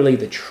literally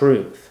the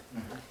truth.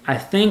 I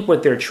think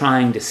what they're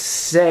trying to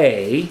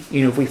say,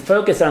 if we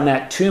focus on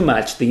that too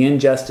much, the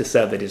injustice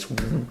of it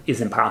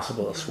is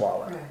impossible to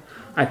swallow. Right.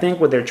 I think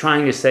what they're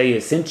trying to say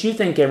is, since you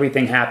think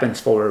everything happens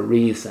for a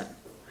reason,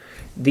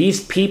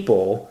 these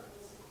people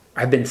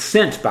have been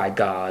sent by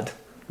God.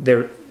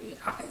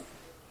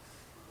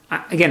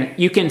 Again,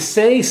 you can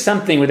say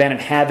something without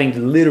it having to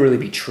literally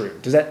be true.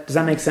 Does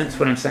that make sense,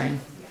 what I'm saying?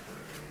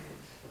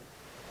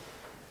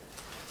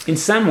 In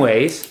some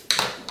ways,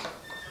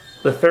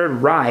 the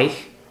Third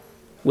Reich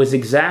was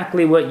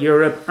exactly what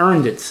Europe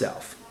earned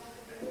itself.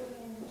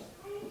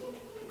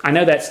 I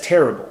know that's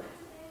terrible.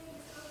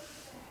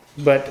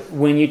 But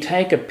when you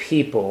take a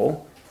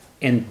people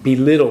and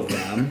belittle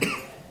them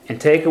and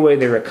take away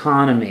their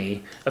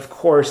economy, of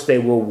course they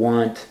will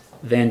want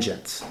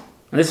vengeance.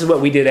 And this is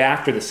what we did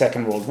after the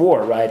Second World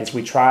War, right? Is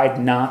we tried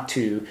not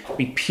to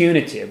be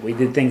punitive. We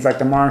did things like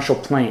the Marshall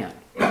Plan,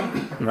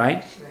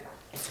 right?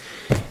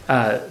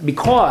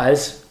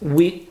 Because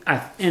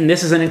and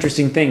this is an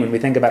interesting thing when we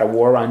think about a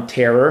war on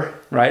terror,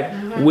 right?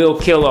 Mm-hmm. We'll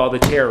kill all the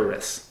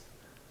terrorists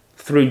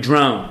through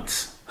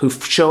drones who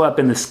show up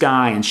in the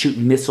sky and shoot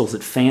missiles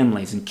at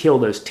families and kill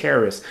those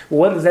terrorists. Well,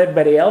 what is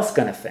everybody else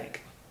going to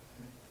think?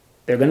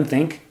 They're going to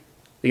think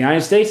the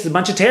United States is a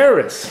bunch of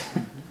terrorists.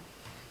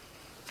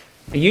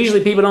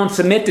 Usually people don't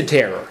submit to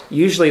terror.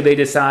 Usually they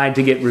decide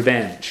to get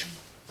revenge.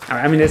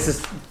 I mean, this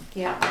is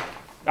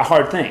a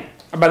hard thing.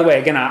 By the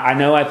way, again, I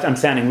know I'm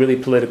sounding really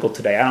political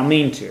today. I don't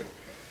mean to.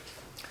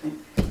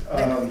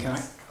 Can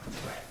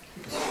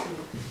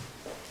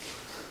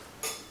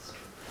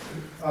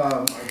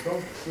I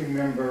don't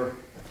remember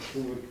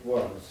who it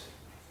was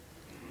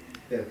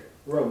that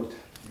wrote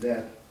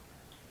that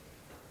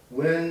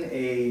when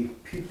a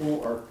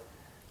people are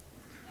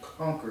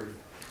conquered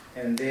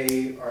and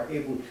they are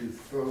able to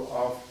throw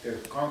off their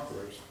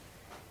conquerors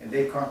and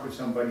they conquer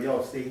somebody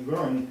else, they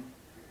learn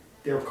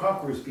their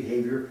conqueror's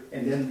behavior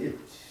and then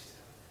it's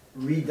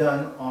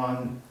redone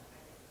on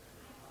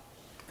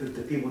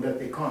the people that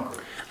they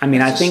conquer. I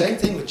mean, It's I think the same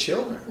thing with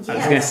children. I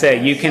was going to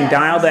say, you can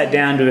dial that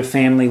down to a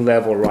family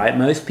level, right?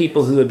 Most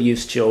people who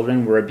abuse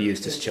children were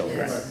abused as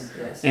children.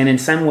 Yes. And in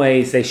some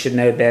ways, they should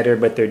know better,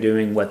 but they're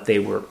doing what they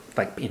were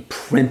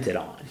imprinted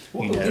on.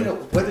 Well,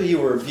 whether you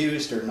were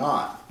abused or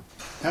not,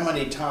 how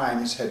many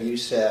times have you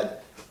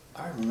said,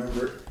 I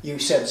remember you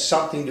said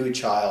something to a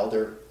child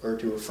or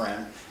to a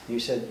friend, you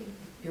said,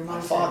 Your my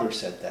mom father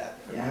said that,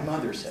 or Yeah. my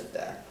mother said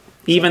that.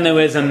 Even though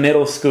as a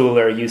middle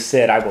schooler, you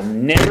said, I will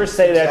never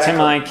say that to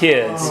my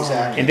kids.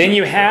 Exactly. And then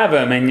you have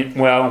them, and,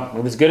 well,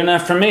 it was good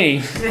enough for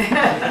me.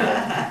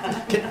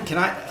 Can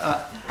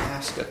I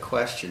ask a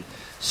question?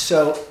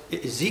 So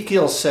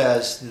Ezekiel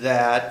says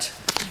that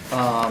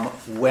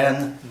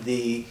when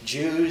the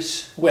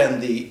Jews come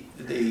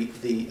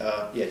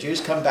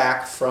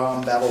back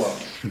from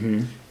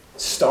Babylonia,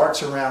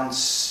 starts around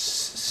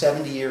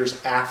 70 years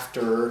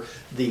after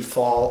the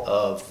fall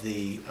of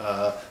the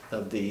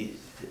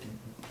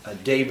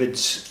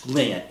David's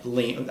lineage,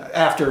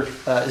 after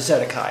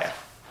Zedekiah.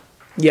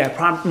 Yeah,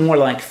 probably more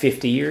like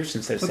 50 years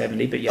instead of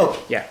 70, but yeah.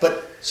 Yeah.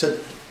 But so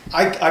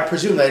I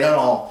presume they don't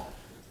all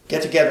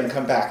get together and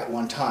come back at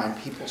one time.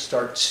 People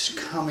start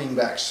coming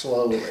back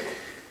slowly.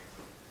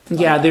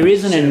 Yeah, there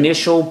is an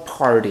initial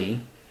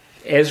party.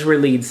 Ezra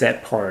leads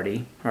that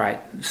party,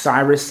 right?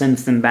 Cyrus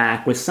sends them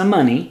back with some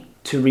money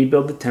to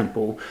rebuild the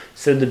temple.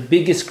 So the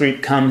biggest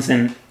group comes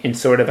in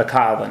sort of a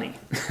colony.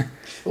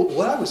 Well,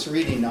 what I was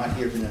reading, not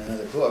here in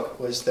another book,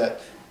 was that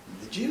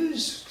the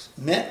Jews,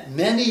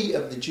 many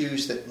of the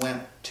Jews that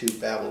went to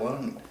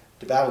Babylon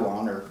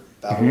or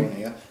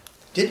Babylonia,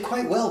 did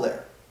quite well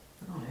there.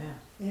 Oh,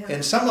 yeah.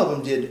 And some of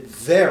them did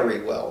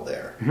very well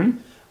there,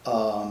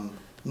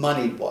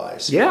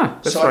 money-wise. Yeah,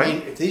 that's so, right. I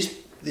mean, if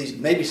these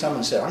maybe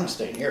someone said, I'm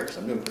staying here because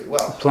I'm doing pretty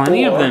well.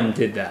 Plenty of them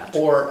did that.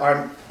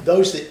 Or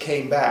those that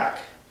came back,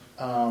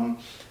 how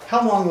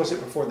long was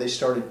it before they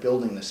started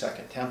building the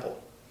second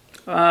temple?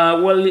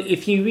 Well,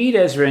 if you read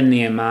Ezra and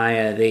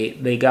Nehemiah,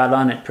 they got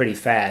on it pretty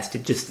fast.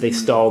 They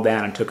stalled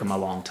down and took them a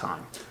long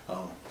time.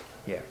 Oh.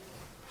 Yeah.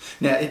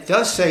 Now, it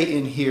does say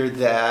in here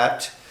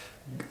that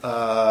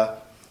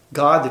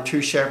God, the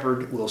true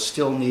shepherd, will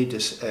still need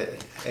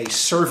a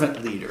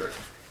servant leader.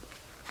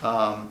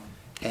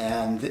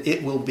 And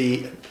it will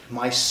be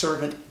my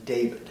servant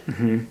David.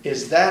 Mm-hmm.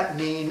 Does that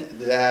mean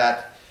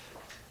that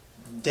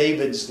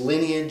David's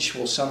lineage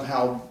will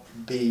somehow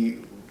be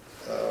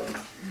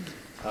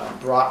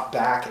brought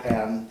back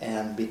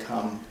and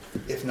become,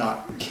 if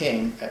not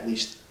king, at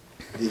least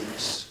the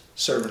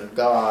servant of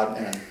God,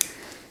 and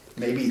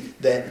maybe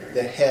the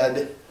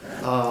head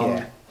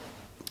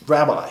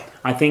rabbi.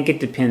 I think it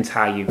depends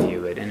how you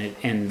view it,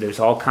 and there's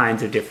all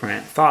kinds of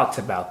different thoughts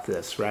about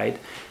this, right?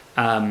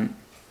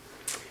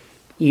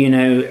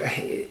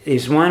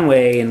 There's one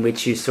way in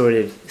which you sort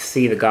of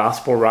see the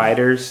gospel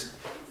writers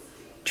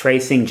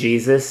tracing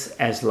Jesus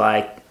as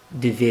like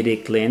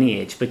Davidic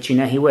lineage, but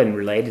he wasn't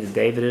related to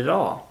David at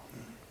all.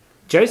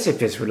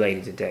 Joseph is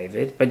related to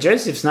David, but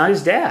Joseph's not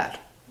his dad.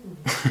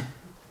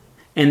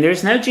 And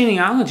there's no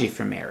genealogy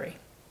for Mary.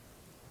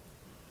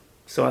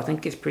 So I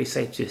think it's pretty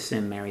safe to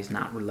assume Mary's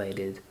not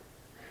related.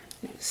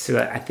 So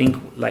I think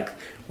like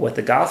what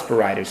the gospel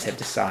writers have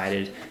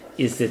decided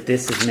is that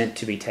this is meant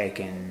to be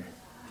taken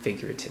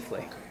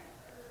figuratively.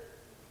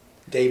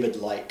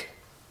 David-like.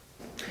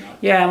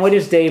 Yeah, and what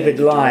is David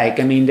like?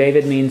 I mean,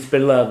 David means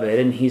beloved,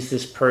 and he's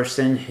this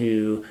person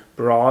who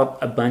brought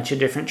a bunch of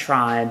different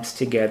tribes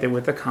together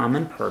with a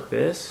common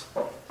purpose.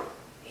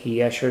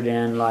 He ushered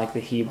in like the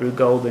Hebrew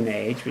Golden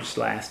Age, which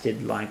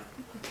lasted like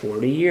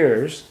 40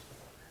 years.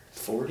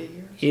 40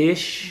 years?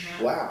 Ish.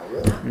 Wow,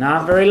 really?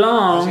 Not very I was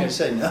long. going to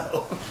say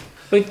no.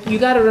 But you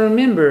got to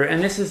remember,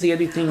 and this is the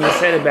other thing you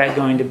said about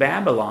going to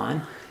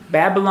Babylon.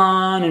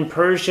 Babylon and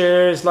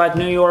Persia is like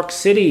New York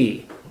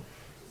City.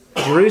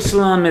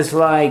 Jerusalem is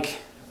like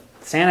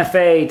Santa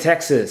Fe,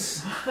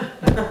 Texas.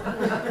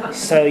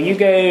 So you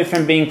go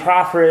from being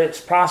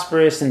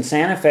prosperous in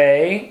Santa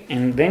Fe,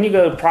 and then you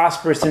go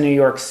prosperous in New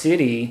York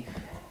City.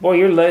 Boy,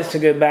 you're loath to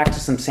go back to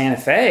some Santa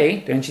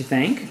Fe, don't you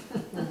think?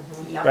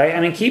 Yep. Right? I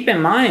mean, keep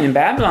in mind, in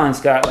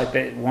Babylon's got like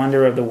the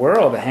wonder of the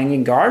world, the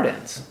Hanging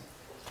Gardens.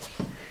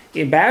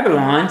 In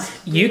Babylon,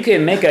 you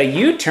can make a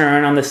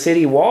U-turn on the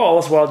city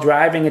walls while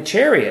driving a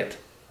chariot.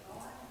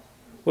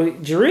 Well,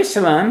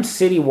 Jerusalem's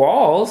city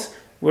walls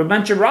were a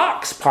bunch of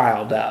rocks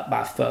piled up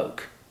by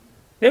folk.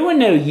 There were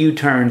no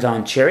U-turns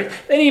on chariots.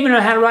 They didn't even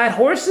know how to ride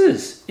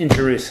horses in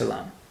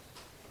Jerusalem.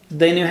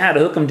 They knew how to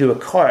hook them to a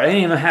cart. They didn't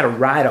even know how to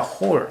ride a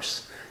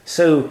horse.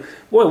 So,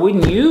 boy,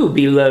 wouldn't you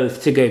be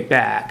loath to go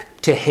back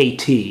to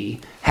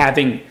Haiti,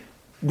 having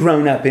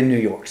grown up in New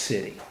York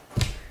City?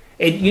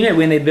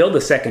 When they build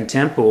the second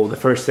temple, the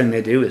first thing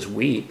they do is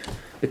weep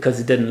because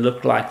it doesn't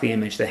look like the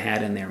image they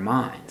had in their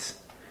minds.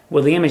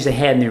 Well, the image they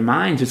had in their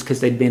minds was because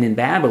they'd been in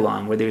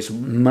Babylon, where there's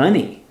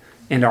money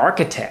and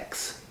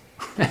architects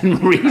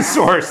and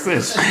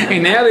resources.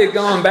 And now they've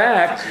gone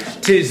back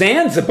to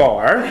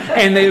Zanzibar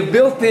and they've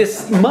built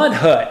this mud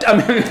hut.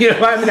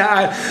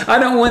 I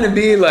don't want to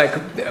be like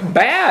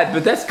bad,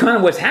 but that's kind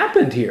of what's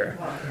happened here.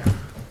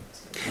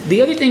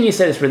 The other thing you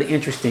said is really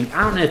interesting.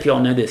 I don't know if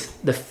y'all know this.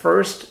 The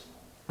first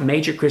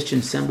major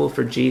Christian symbol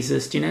for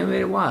Jesus, do you know what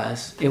it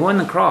was? It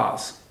wasn't the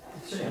cross.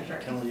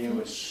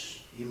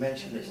 You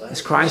mentioned it last.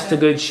 It's Christ the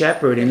Good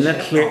Shepherd. And look,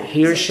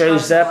 here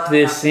shows up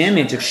this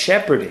image of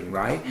shepherding,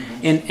 right?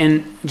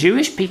 And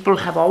Jewish people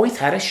have always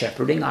had a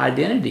shepherding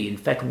identity. In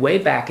fact, way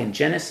back in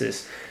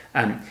Genesis,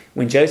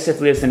 when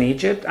Joseph lives in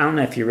Egypt, I don't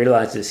know if you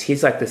realize this,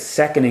 he's like the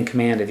second in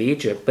command of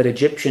Egypt, but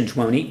Egyptians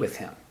won't eat with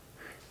him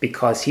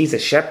because he's a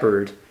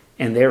shepherd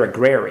and they're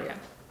agrarian.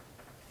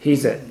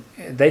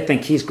 They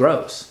think he's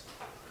gross.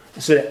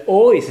 So there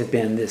always have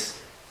been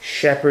this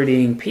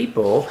shepherding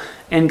people.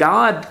 And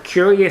God,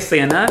 curiously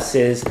enough,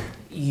 says,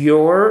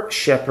 your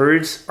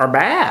shepherds are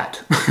bad.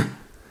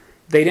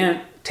 They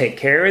don't take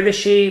care of the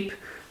sheep.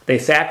 They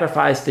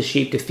sacrifice the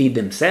sheep to feed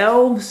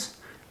themselves.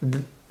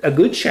 A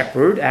good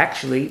shepherd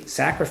actually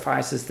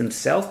sacrifices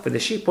themselves for the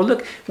sheep. Well,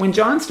 look, when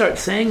John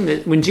starts saying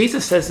that, when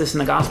Jesus says this in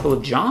the Gospel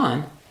of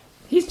John,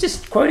 he's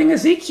just quoting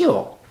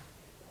Ezekiel.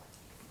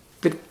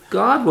 That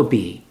God will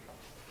be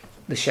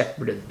the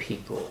shepherd of the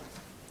people.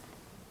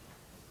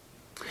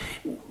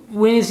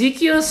 When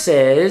Ezekiel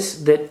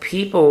says that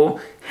people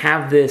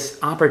have this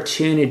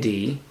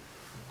opportunity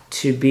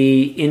to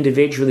be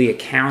individually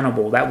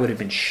accountable, that would have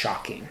been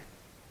shocking.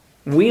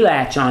 We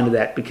latch onto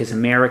that because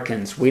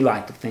Americans, we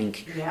like to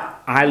think,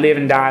 I live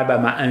and die by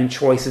my own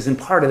choices, and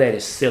part of that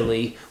is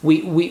silly.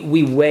 We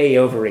way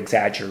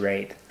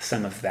over-exaggerate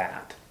some of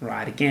that,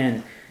 right?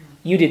 Again,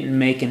 you didn't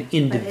make an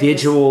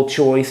individual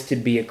choice to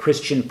be a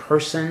Christian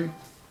person.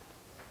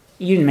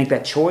 You didn't make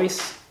that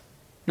choice,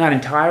 not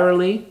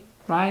entirely.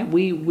 Right?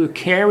 We're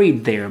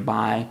carried there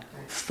by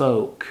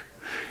folk.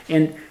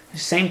 And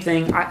same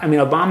thing, I mean,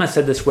 Obama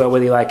said this well,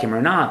 whether you like him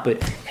or not,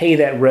 but hey,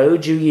 that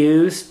road you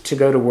used to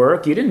go to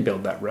work, you didn't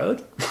build that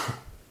road.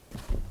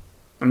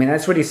 I mean,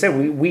 that's what he said.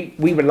 We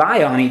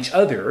rely on each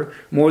other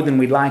more than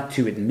we'd like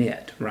to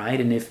admit, right?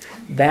 And if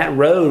that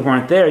road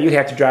weren't there, you'd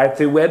have to drive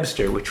through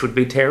Webster, which would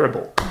be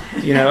terrible.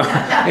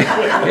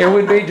 It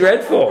would be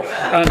dreadful.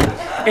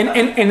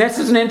 And that's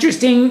an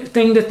interesting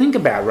thing to think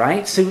about,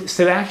 right?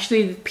 So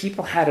actually,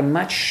 people had a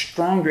much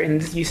stronger,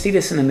 and you see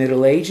this in the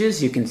Middle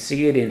Ages. You can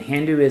see it in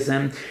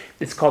Hinduism.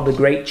 It's called the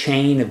Great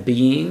Chain of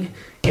Being.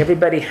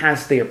 Everybody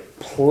has their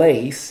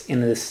place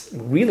in this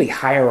really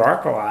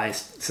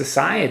hierarchicalized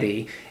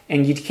society,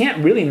 and you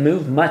can't really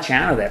move much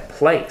out of that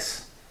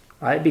place,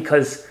 right?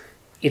 Because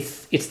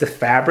It's the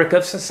fabric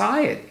of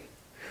society.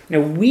 Now,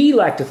 we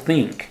like to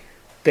think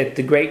that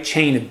the great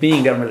chain of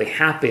being doesn't really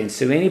happen.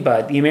 So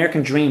the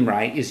American dream,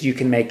 right, is you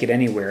can make it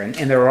anywhere. And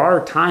there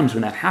are times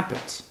when that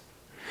happens.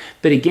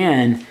 But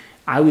again,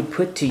 I would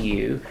put to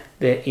you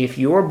that if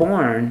you're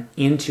born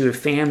into a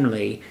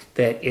family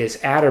that is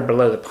at or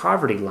below the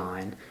poverty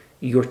line,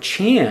 your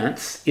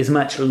chance is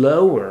much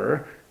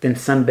lower than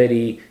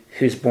somebody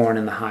who's born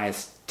in the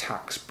highest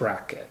tax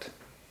bracket.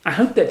 I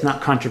hope that's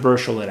not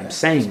controversial that I'm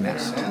saying that.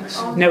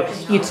 No,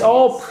 it's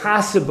all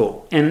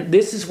possible. And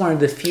this is one of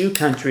the few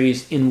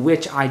countries in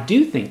which I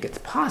do think it's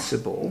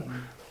possible,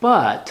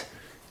 but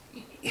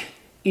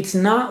it's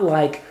not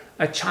like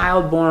a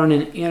child born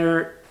in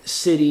inner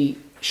city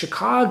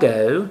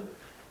Chicago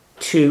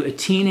to a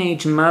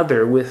teenage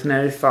mother with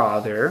no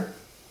father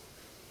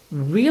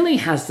really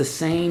has the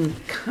same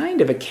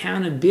kind of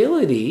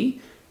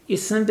accountability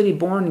as somebody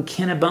born in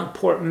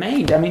Kennebunkport,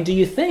 Maine. I mean, do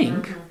you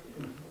think?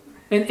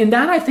 And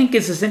that, I think,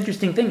 is this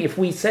interesting thing. If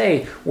we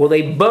say, well,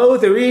 they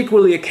both are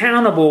equally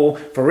accountable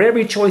for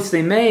every choice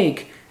they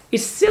make,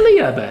 it's silly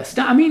of us.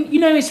 I mean,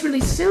 it's really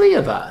silly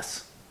of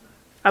us.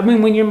 I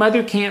mean, when your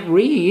mother can't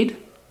read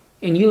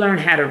and you learn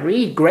how to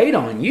read, great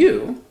on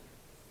you,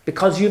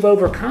 because you've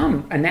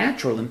overcome a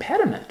natural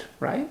impediment,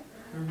 right?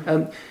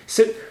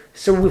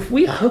 So if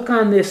we hook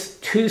on this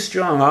too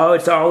strong,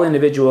 it's all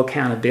individual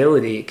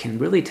accountability, it can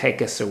really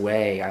take us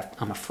away,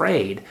 I'm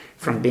afraid,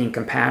 from being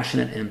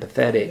compassionate and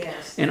empathetic,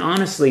 and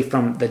honestly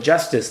from the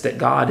justice that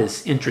God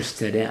is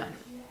interested in.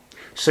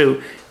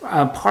 So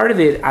part of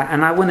it,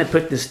 and I want to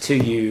put this to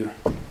you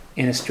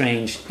in a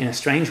strange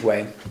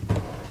way,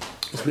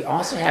 is we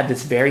also have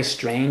this very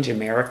strange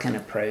American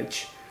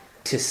approach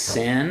to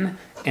sin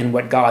and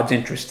what God's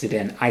interested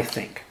in, I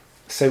think.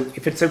 So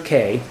if it's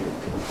okay,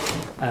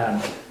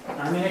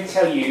 I'm going to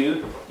tell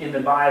you, in the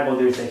Bible,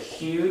 there's a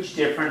huge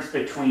difference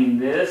between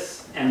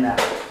this and that.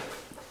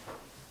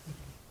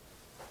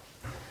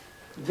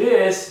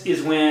 This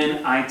is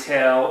when I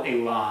tell a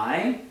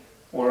lie,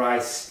 or I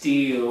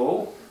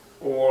steal,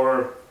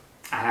 or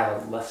I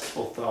have a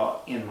lustful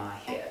thought in my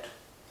head.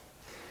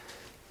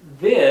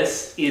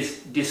 This is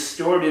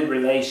distorted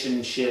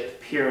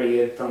relationship,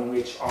 period, from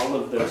which all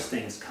of those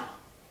things come.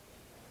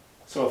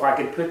 So if I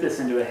could put this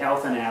into a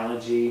health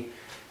analogy,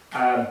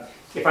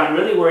 if I'm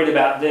really worried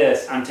about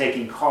this, I'm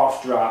taking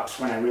cough drops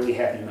when I really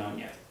have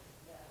pneumonia.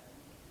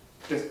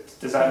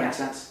 Does that make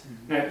sense?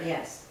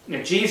 Yes.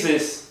 Now,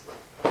 Jesus,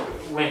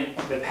 when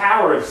the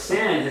power of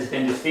sin has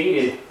been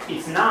defeated,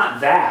 it's not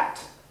that.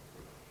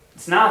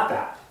 It's not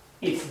that.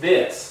 It's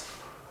this.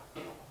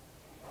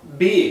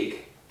 Big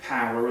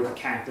power with a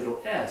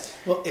capital S.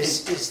 Well,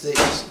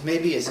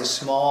 maybe is a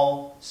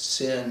small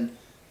sin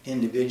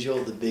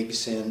individual, the big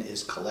sin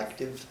is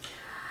collective?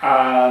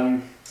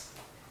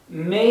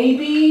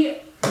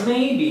 Maybe.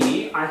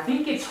 I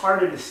think it's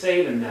harder to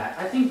say than that.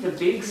 I think the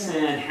big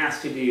sin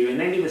has to do, and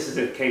maybe this is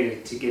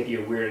okay to give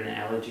you a weird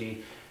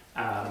analogy.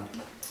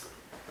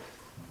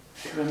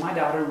 When my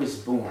daughter was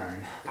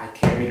born, I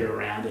carried her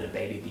around in a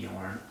baby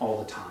Bjorn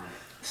all the time.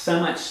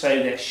 So much so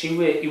that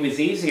it was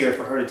easier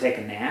for her to take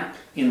a nap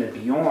in the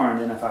Bjorn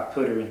than if I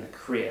put her in the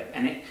crib.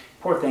 And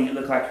poor thing, it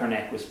looked like her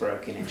neck was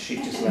broken and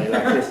she'd just lay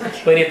like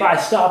this. But if I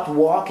stopped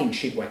walking,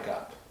 she'd wake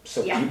up.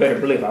 So you better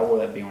believe I wore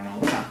that Bjorn all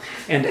the time.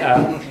 And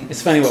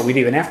it's funny what we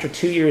do. And after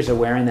 2 years of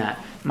wearing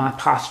that, my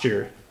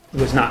posture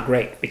was not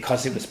great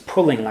because it was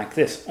pulling like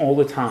this all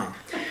the time.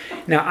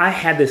 Now, I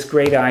had this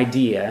great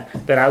idea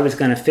that I was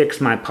going to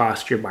fix my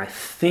posture by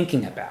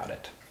thinking about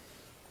it.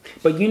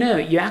 But you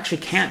actually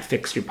can't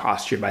fix your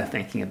posture by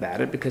thinking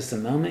about it, because the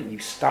moment you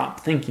stop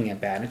thinking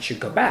about it, you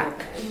go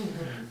back.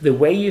 The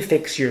way you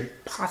fix your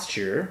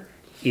posture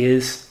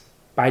is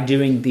by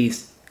doing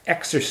these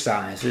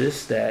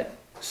exercises that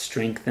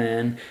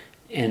strengthen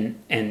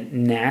and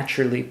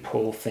naturally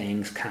pull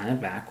things kind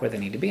of back where they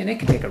need to be. And it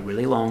can take a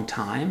really long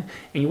time.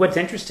 And what's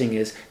interesting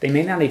is they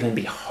may not even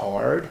be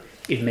hard.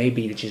 It may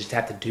be that you just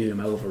have to do them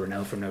over and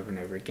over and over and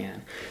over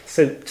again.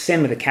 So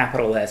sin with a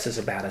capital S is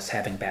about us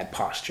having bad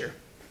posture.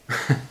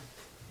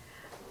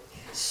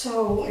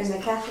 So in the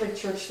Catholic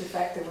Church, the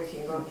fact that we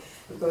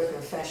go to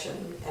confession,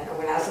 and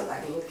when I was a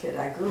little kid,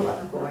 I grew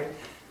up going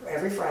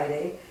every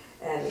Friday,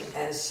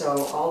 and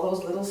so all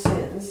those little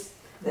sins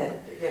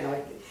that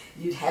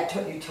you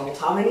told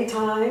how many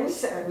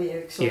times,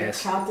 you sort of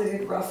counted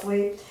it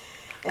roughly,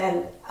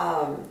 and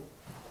I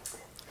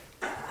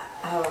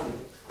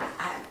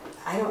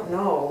don't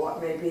know,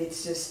 maybe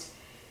it's just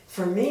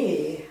for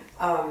me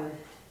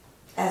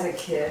as a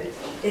kid,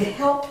 it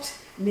helped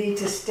me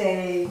to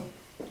stay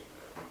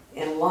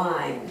in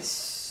line,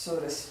 so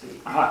to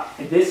speak.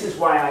 And this is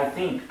why I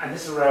think, and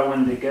this is where I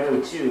wanted to go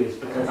too, is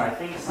because I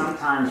think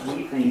sometimes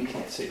we think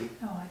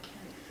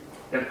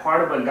that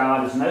part of what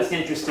God is most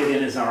interested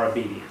in is our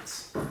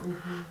obedience.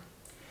 Mm-hmm.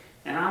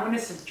 And I want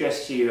to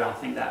suggest to you, I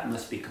think that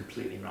must be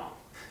completely wrong.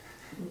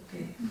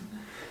 Okay.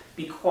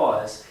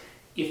 Because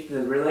if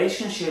the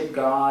relationship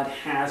God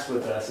has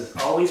with us is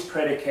always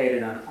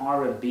predicated on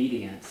our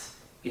obedience,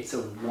 it's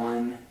a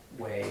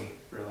one-way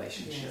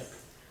relationship.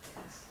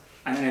 Yes.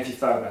 I don't know if you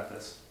thought about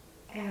this.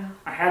 Yeah.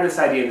 I had this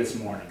idea this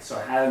morning, so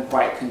I haven't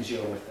quite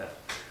congealed with it.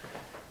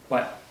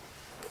 But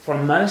for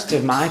most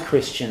of my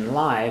Christian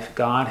life,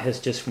 God has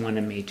just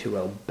wanted me to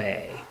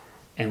obey.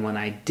 And when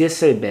I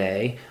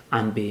disobey,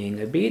 I'm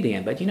being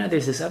obedient. But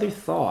there's this other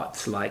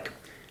thoughts, like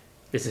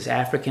there's this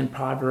African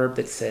proverb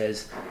that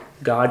says,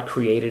 God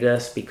created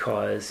us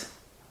because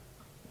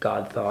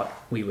God thought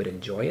we would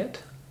enjoy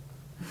it.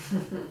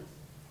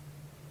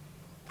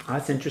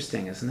 That's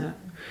interesting, isn't it?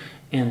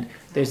 And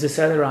there's this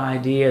other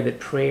idea that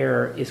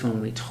prayer is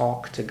when we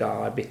talk to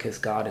God because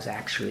God is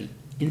actually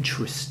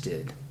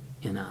interested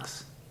in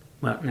us.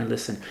 Well, now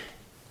listen,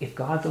 if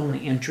God's only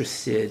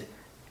interested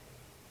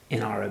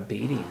in our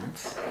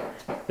obedience,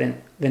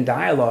 then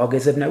dialogue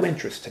is of no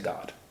interest to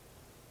God.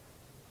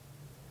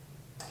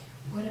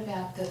 What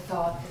about the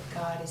thought that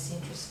God is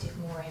interested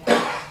more in our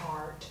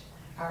heart,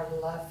 our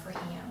love for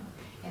Him,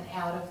 and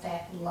out of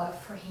that love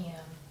for Him,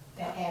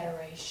 that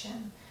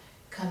adoration,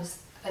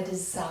 comes a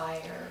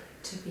desire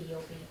to be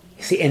obedient?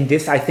 See, and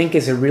this I think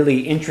is a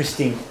really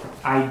interesting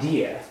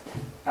idea.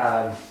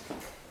 I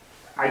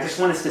just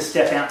want us to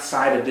step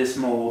outside of this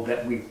mold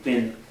that we've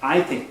been,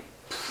 I think,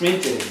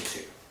 printed into,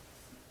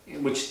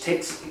 which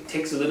takes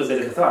a little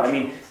bit of thought. I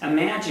mean,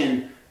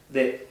 imagine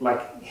that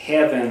like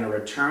heaven or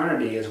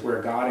eternity is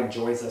where God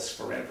enjoys us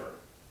forever.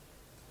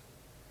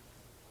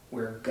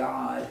 Where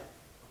God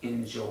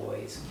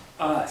enjoys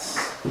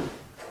us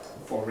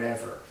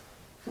forever.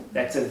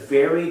 That's a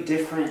very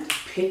different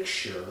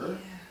picture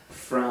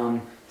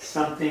from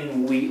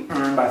something we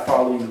earn by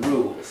following the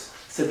rules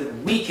so that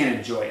we can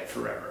enjoy it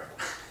forever.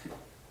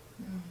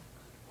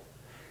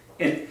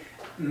 And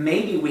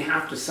maybe we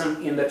have to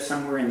end up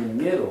somewhere in the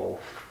middle,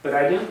 but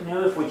I don't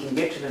know if we can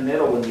get to the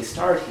middle when we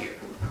start here.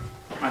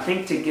 I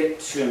think to get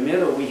to a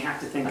middle, we have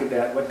to think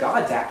about what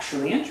God's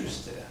actually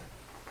interested in.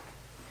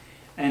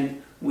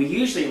 And we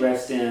usually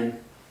rest in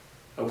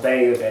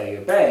obey, obey,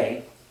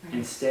 obey,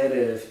 instead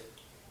of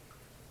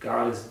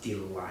God is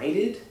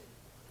delighted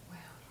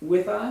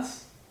with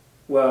us.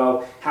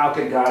 Well, how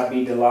could God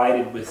be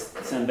delighted with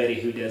somebody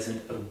who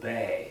doesn't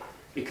obey?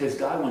 Because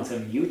God wants a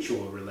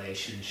mutual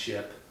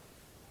relationship.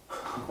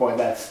 Boy,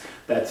 that's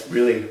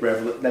really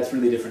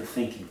different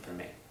thinking for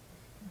me.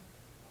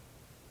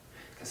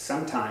 Because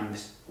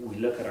sometimes we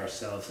look at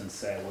ourselves and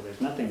say, well,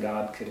 there's nothing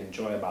God could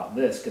enjoy about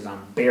this because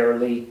I'm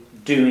barely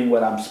doing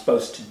what I'm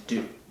supposed to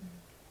do.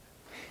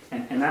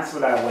 And that's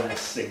what I want to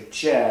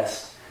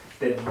suggest,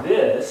 that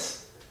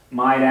this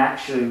might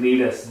actually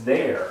lead us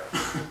there.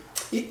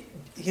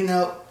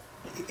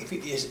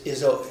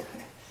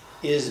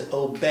 Is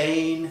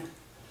obeying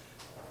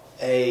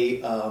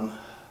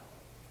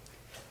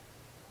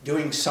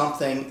doing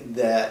something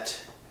that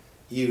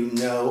you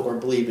know or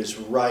believe is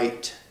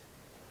right,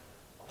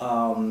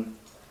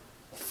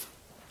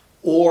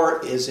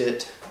 or is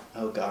it,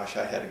 oh gosh,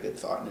 I had a good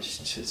thought and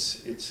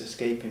it's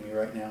escaping me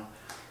right now,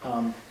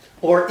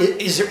 or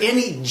is there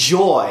any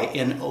joy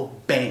in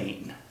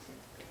obeying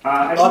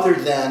other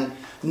than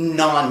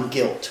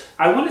non-guilt?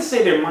 I want to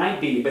say there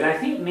might be, but I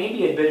think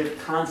maybe a bit of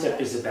the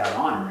concept is about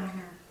honoring.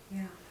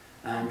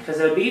 Because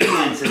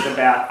obedience is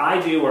about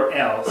I do or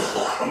else,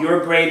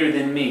 you're greater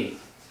than me.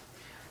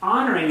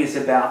 Honoring is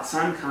about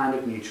some kind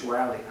of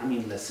mutuality. I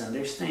mean, listen,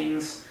 there's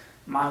things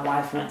my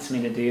wife wants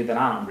me to do that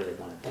I don't really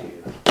want to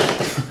do.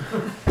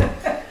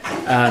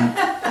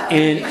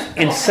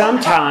 And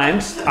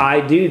sometimes I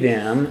do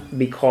them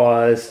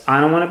because I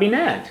don't want to be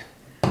nagged.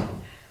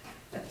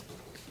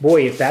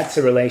 Boy, if that's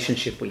a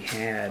relationship we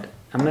had,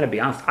 I'm going to be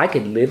honest, I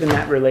could live in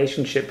that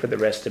relationship for the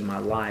rest of my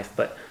life,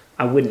 but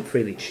I wouldn't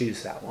freely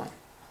choose that one.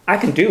 I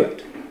can do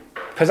it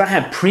because I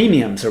have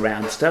premiums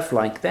around stuff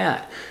like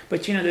that.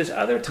 But there's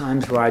other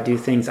times where I do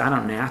things I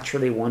don't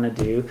naturally want to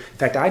do. In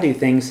fact, I do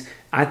things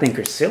I think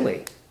are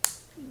silly,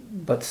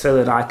 but so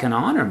that I can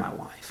honor my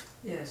wife.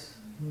 Yes.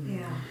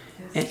 Yeah.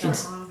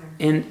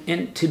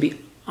 And to be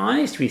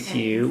honest with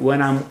you,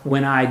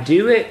 when I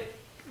do it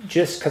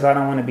just because I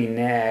don't want to be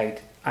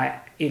nagged,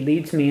 it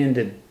leads me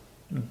into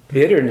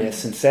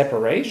bitterness and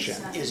separation.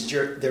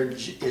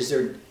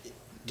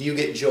 Do you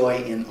get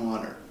joy in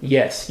honor?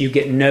 Yes, you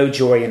get no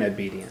joy in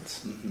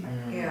obedience.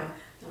 Mm-hmm. Yeah.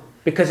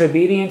 Because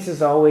obedience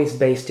is always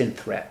based in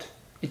threat.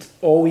 It's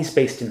always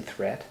based in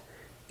threat.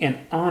 And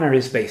honor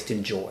is based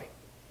in joy.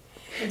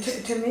 And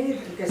to me,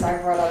 because I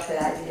brought up the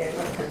idea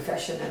of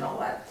confession and all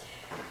that,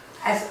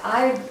 as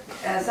I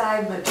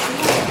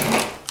mature,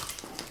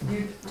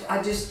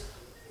 I just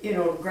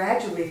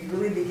gradually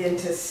really begin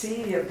to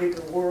see a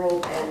bigger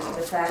world, and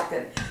the fact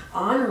that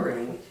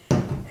honoring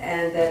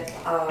and that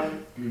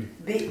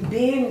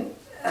being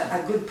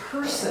a good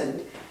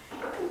person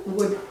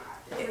would,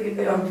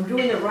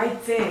 doing the right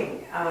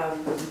thing,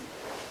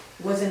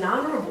 was an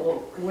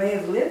honorable way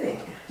of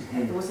living.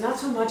 And it was not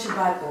so much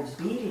about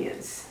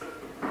obedience,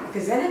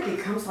 because then it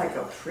becomes like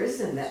a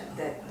prison,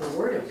 that the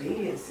word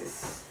obedience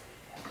is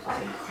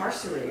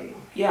incarcerating.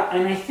 Yeah,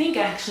 and I think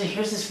actually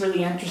here's this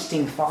really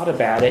interesting thought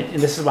about it, and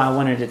this is why I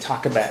wanted to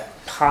talk about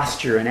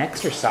posture and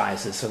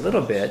exercises a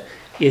little bit,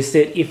 is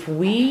that if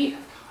we,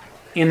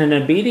 in an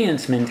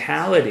obedience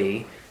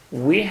mentality,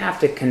 we have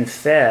to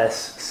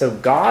confess so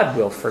God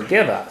will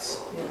forgive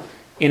us.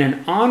 In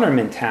an honor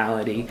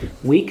mentality,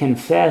 we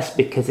confess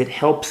because it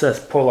helps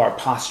us pull our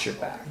posture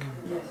back.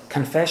 Yes.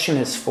 Confession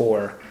is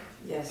for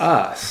Yes.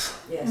 us,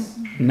 Yes.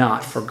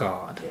 not for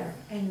God. Yeah.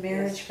 And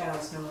marriage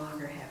vows no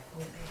longer have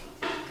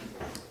obey.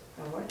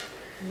 What?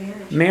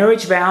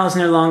 Marriage vows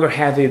no longer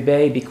have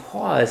obey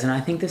because, and I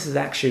think this is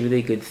actually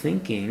really good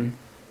thinking.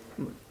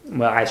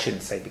 Well, I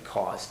shouldn't say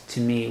because. To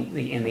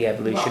me, in the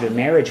evolution of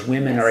marriage,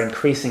 women are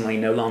increasingly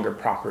no longer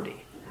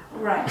property.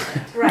 Right,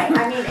 right.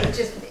 I mean,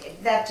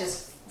 that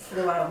just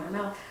flew out of my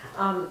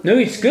mouth. No,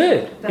 it's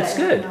good. But, It's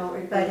good.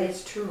 But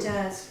It's it true.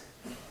 does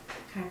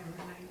kind of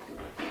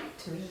relate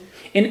to me.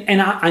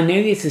 And I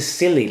know this is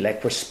silly,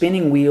 like we're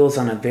spinning wheels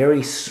on a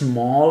very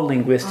small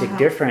linguistic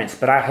difference,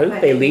 but I hope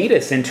But they it- lead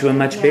us into a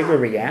much yeah. bigger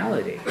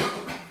reality.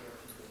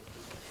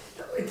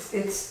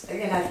 It's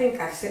and I think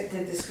I've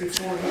did this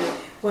before here.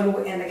 When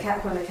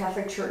the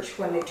Catholic Church,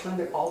 when they turned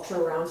the altar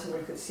around so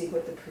we could see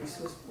what the priest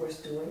was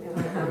doing, and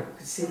I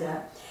could see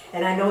that.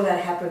 And I know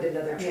that happened in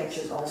other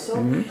churches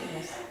also.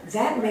 Yes.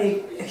 That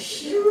made a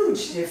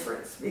huge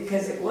difference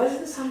because it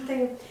wasn't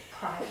something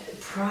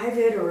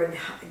private or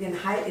in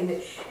high,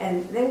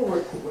 and then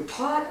we're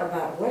taught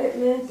about what it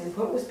meant and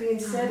what was being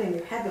said, and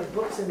you had the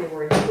books and they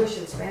were in English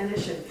and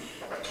Spanish, and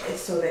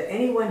so that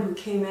anyone who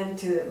came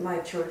into my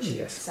church in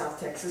Yes. South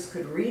Texas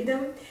could read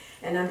them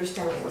and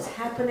understand what was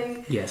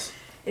happening. Yes.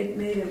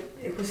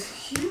 It was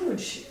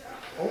huge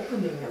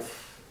opening of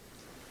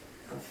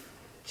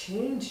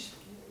change.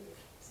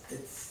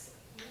 It's,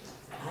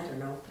 I don't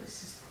know,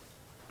 it's just,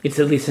 It's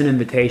at least an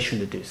invitation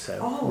to do so,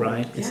 Oh,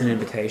 right? It's an yeah.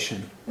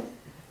 invitation.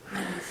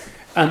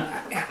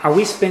 Are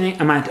we spinning?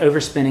 Am I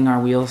overspinning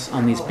our wheels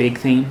on these big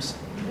themes?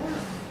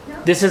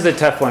 This is a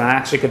tough one. I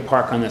actually could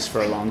park on this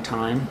for a long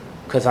time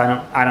because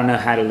I don't know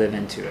how to live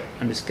into it.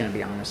 I'm just going to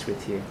be honest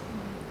with you.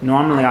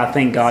 Normally, I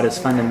think God is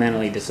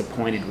fundamentally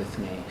disappointed with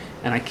me,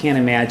 and I can't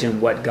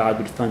imagine what God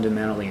would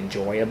fundamentally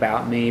enjoy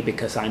about me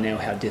because I know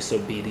how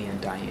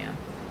disobedient I am.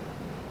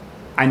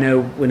 I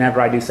know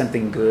whenever I do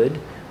something good,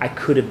 I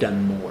could have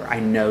done more. I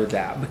know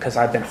that because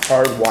I've been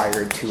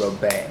hardwired to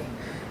obey.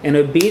 And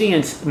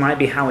obedience might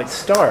be how it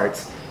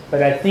starts,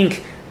 but I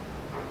think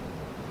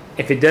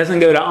if it doesn't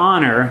go to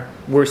honor,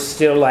 we're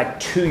still like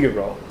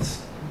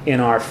 2-year-olds in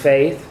our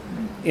faith,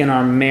 in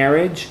our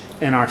marriage,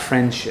 in our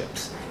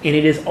friendships. And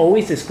it is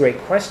always this great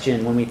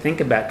question when we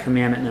think about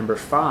commandment number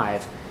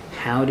 5,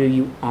 how do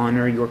you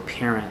honor your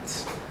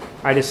parents?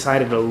 I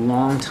decided a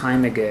long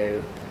time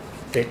ago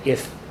that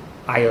if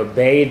I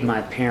obeyed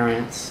my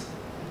parents,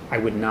 I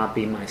would not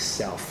be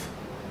myself.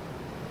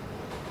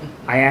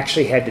 I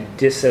actually had to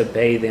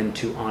disobey them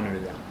to honor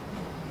them.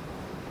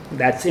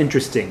 That's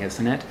interesting,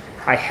 isn't it?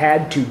 I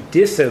had to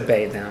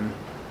disobey them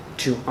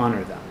to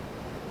honor them.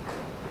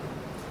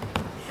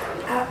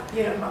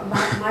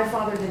 My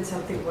father did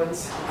something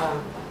once.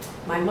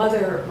 My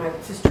mother, my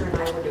sister and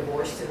I were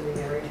divorced and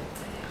remarried.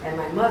 And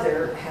my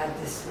mother had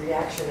this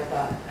reaction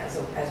about, as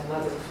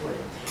mothers would,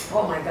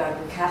 oh my God,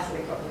 we're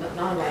Catholic,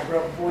 none of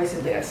my boys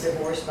have been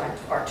divorced,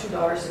 our 2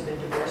 daughters have been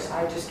divorced,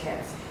 I just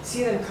can't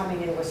see them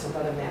coming in with some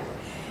other man.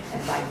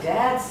 And my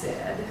dad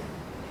said,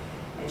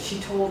 and she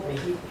told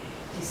me,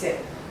 he said,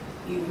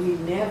 we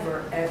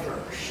never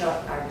ever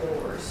shut our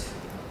doors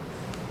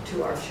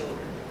to our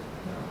children.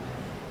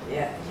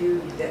 Yeah,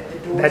 the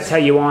doors. That's how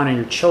you honor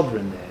your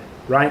children there,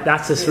 right?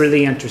 That's this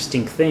really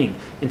interesting thing.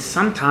 And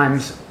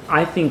sometimes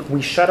I think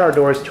we shut our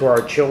doors to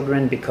our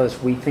children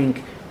because we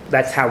think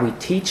that's how we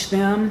teach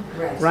them,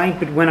 right?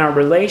 But when our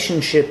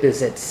relationship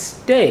is at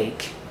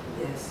stake,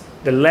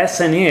 the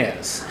lesson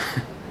is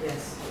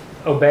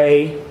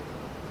obey,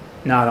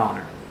 not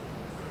honor.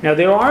 Now,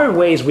 there are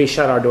ways we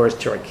shut our doors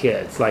to our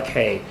kids, like,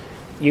 hey,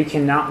 you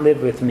cannot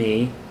live with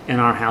me in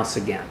our house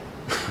again.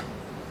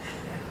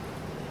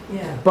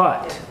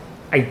 But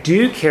I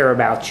do care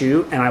about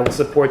you, and I will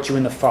support you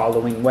in the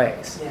following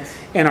ways.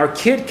 And our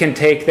kid can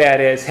take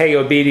that as, hey,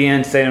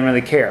 obedience, they don't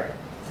really care.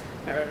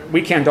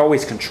 We can't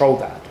always control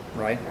that,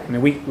 right? I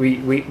mean,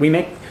 we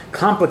make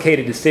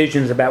complicated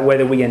decisions about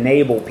whether we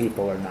enable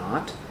people or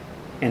not,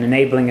 and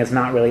enabling is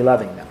not really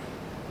loving them.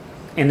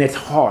 And it's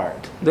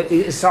hard.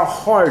 It's all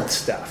hard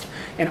stuff.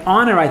 And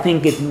honor, I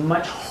think, is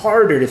much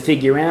harder to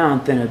figure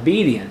out than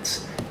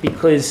obedience,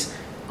 because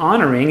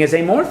honoring is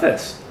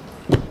amorphous,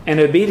 and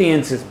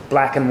obedience is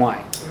black and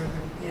white.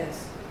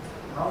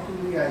 How do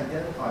we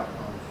identify honor?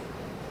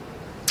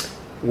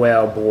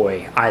 Well,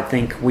 boy, I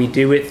think we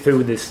do it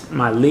through this,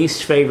 my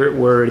least favorite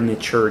word in the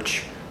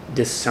church,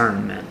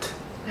 discernment.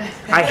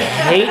 I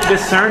hate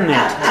discernment.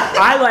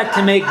 I like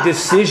to make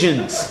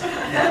decisions.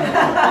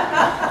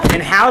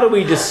 And how do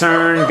we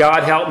discern?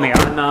 God help me,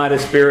 I'm not a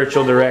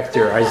spiritual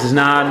director. This is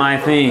not my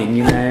thing,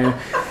 you know.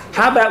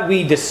 How about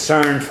we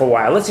discern for a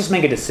while? Let's just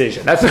make a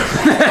decision. That's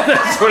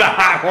what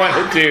I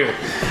want to do.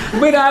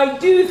 But I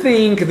do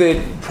think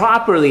that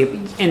properly,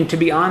 and to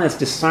be honest,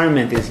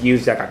 discernment is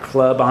used like a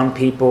club on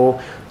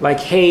people. Like,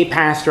 hey,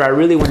 pastor, I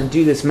really want to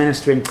do this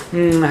ministry.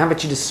 How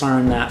about you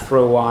discern that for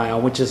a while?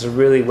 Which is a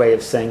really way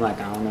of saying, like,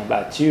 I don't know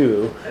about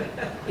you.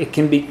 It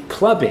can be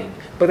clubbing.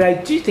 But I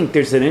do think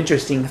there's an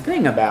interesting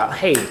thing about,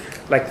 hey,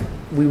 like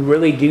we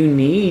really do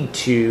need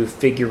to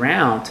figure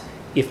out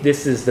if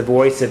this is the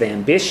voice of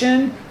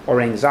ambition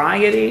or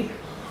anxiety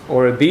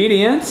or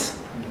obedience,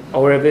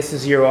 or if this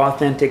is your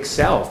authentic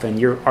self, and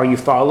are you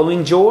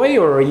following joy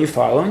or are you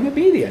following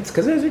obedience?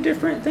 Because those are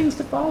different things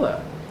to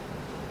follow.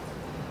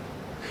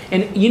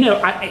 And,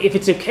 if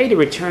it's okay to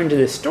return to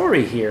the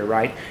story here,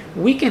 right,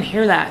 we can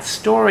hear that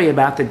story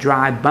about the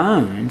dry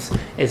bones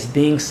as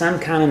being some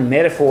kind of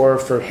metaphor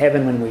for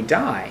heaven when we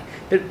die.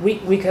 But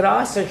we could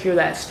also hear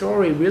that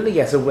story really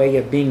as a way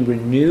of being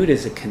renewed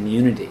as a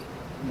community.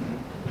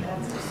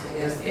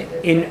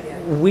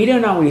 And we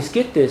don't always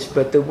get this,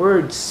 but the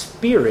word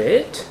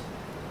spirit,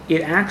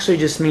 it actually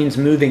just means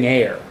moving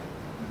air.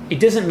 It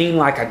doesn't mean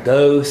like a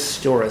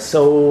ghost or a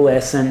soul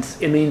essence.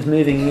 It means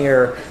moving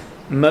air,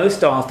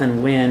 most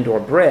often wind or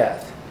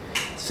breath.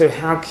 So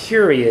how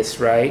curious,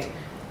 right,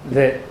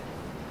 that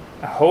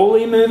a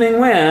holy moving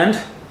wind,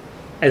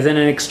 as in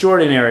an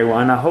extraordinary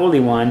one, a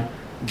holy one,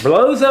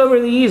 blows over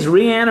these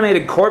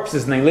reanimated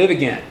corpses and they live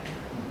again.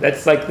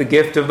 That's like the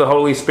gift of the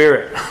Holy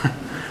Spirit,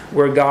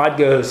 where God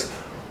goes,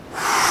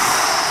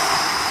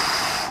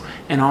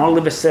 and all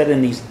of a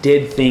sudden these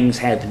dead things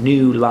have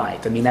new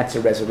life. I mean, that's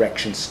a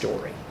resurrection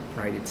story,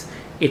 right?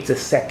 It's a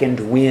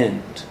second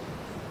wind.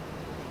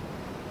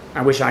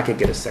 I wish I could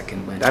get a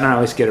second wind. I don't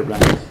always get it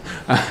running.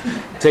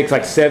 It takes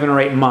like 7 or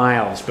 8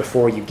 miles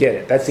before you get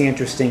it. That's the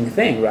interesting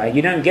thing, right?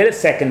 You don't get a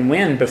second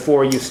wind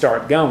before you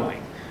start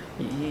going.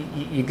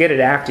 You get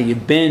it after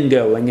you've been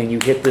going and you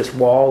hit this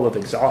wall of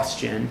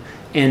exhaustion.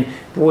 And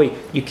boy,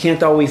 you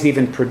can't always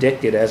even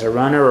predict it as a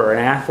runner or an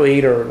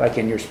athlete or like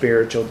in your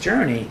spiritual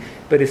journey.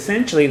 But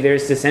essentially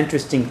there's this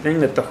interesting thing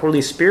that the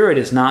Holy Spirit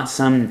is not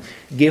some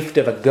gift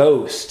of a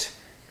ghost.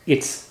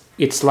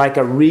 It's like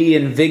a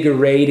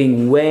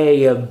reinvigorating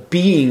way of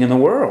being in the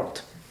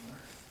world.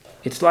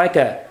 It's like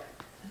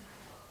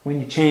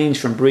when you change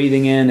from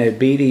breathing in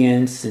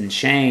obedience and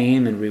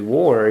shame and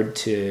reward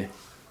to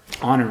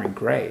honor and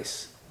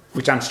grace,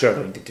 which I'm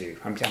struggling to do.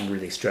 I'm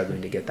really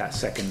struggling to get that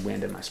second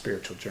wind in my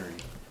spiritual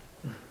journey.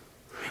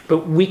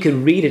 But we could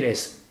read it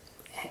as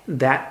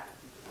that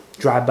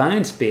dry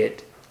bones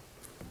bit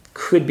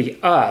could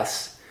be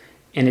us.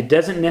 And it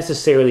doesn't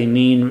necessarily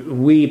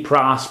mean we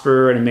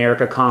prosper and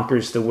America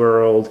conquers the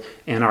world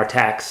and our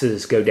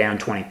taxes go down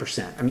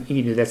 20%. I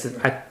mean,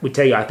 I would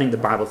tell you, I think the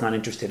Bible's not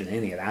interested in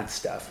any of that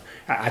stuff.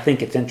 I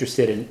think it's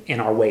interested in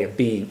our way of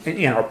being,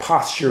 in our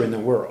posture in the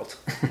world.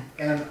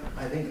 And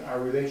I think our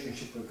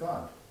relationship with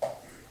God.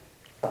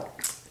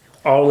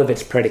 All of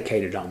it's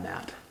predicated on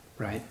that,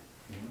 right?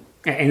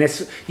 Mm-hmm. And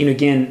that's,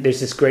 again,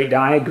 there's this great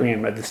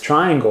diagram of this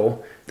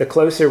triangle. The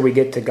closer we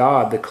get to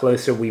God, the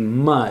closer we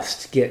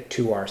must get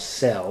to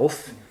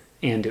ourselves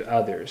and to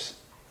others.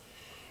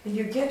 And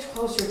you get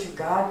closer to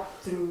God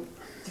through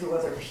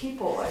other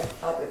people, like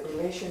other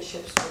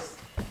relationships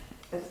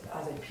with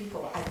other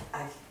people,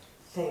 I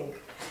think.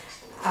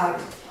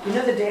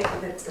 The day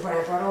when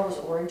I brought all those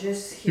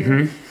oranges here,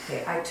 mm-hmm.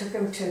 Okay, I took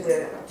them to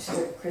the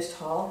Christ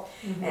Hall,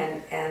 mm-hmm.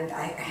 and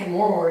I had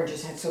more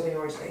oranges. I had so many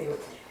oranges.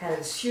 I had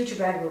this huge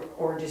bag of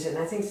oranges, and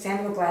I think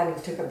Samuel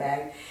Gladney took a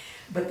bag.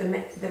 But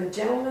the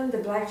gentleman, the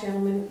black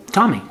gentleman,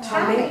 Tommy,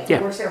 yeah,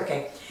 works there.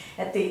 Okay,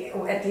 at the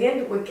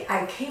end,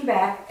 I came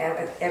back.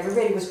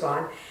 Everybody was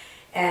gone,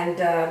 and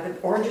the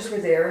oranges were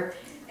there.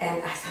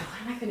 And I thought,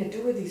 what am I going to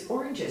do with these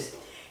oranges?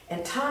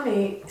 And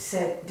Tommy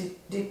said,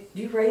 "Did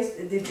you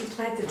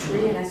plant the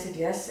tree?" And I said,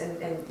 "Yes." And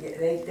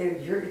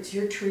it's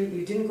your tree.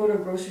 You didn't go to a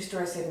grocery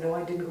store. I said, "No,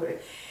 I didn't go to."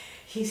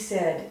 He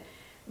said,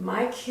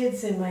 "My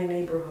kids in my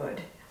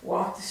neighborhood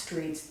walk the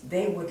streets.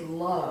 They would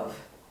love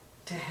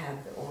to have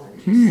the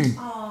oranges."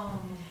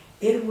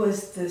 It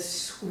was the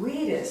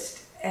sweetest,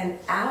 and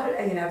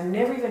I've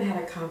never even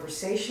had a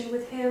conversation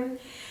with him,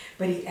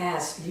 but he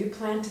asked, "You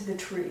planted the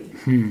tree,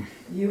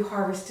 you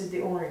harvested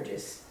the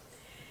oranges,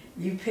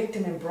 you picked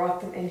them and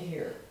brought them in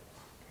here,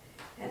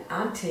 and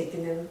I'm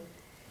taking them."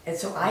 And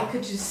so I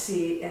could just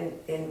see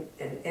in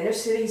inner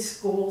city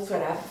schools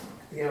that have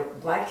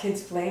black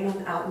kids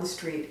playing out in the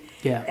street,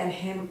 yeah, and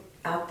him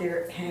out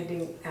there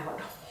handing out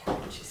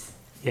oranges.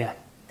 Yeah.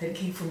 That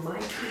came from my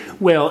tree.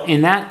 Well,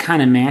 and that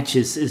kind of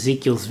matches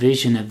Ezekiel's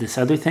vision of this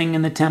other thing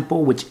in the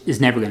temple, which is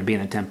never going to be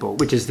in the temple,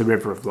 which is the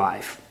river of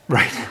life,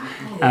 right?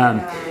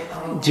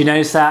 Do you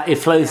notice that? It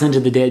flows into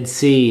the Dead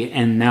Sea,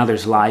 and now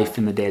there's life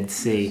in the Dead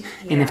Sea.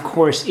 Yeah. And of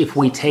course, if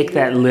we take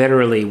that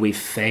literally, we've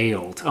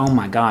failed. Oh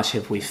my gosh,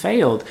 if we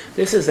failed.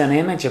 This is an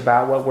image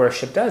about what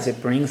worship does.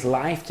 It brings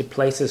life to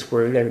places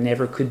where there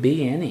never could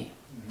be any.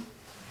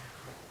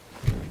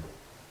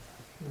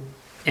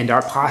 And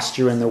our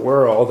posture in the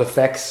world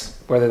affects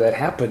whether that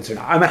happens or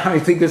not. I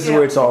think this is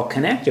where it's all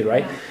connected,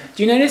 right?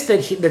 Do you notice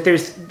that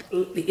there's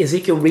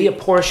Ezekiel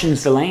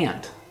reapportions the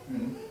land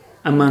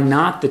among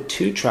not the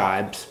 2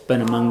 tribes,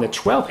 but among the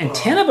 12, and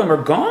 10 of them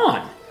are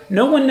gone.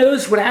 No one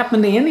knows what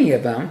happened to any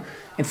of them,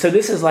 and so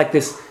this is like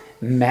this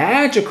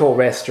magical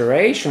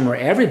restoration where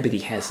everybody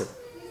has a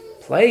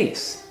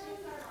place.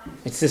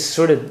 It's this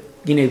sort of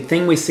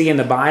thing we see in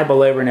the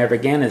Bible over and over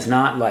again is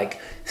not like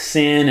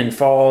sin and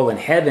fall and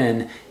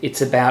heaven.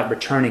 It's about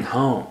returning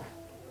home.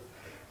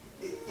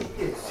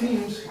 It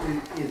seems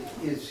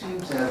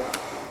that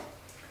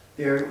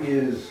there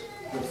is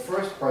the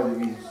first part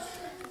of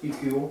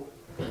Ezekiel,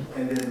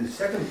 and then the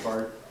second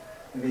part,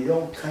 and they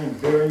don't kind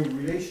of bear any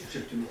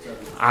relationship to each other.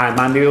 I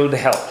might be able to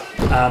help.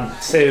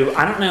 So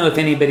I don't know if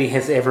anybody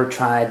has ever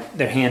tried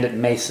their hand at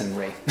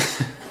masonry.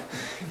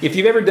 If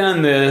you've ever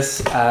done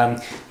this,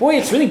 boy,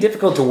 it's really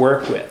difficult to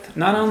work with.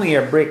 Not only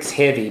are bricks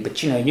heavy,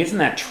 but using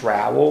that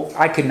trowel,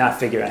 I could not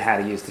figure out how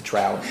to use the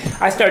trowel.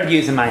 I started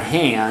using my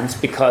hands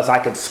because I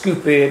could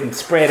scoop it and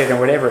spread it or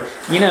whatever.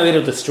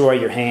 It'll destroy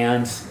your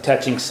hands,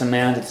 touching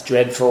cement, it's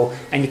dreadful,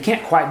 and you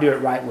can't quite do it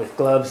right with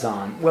gloves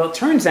on. Well, it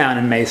turns out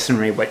in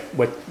masonry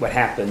what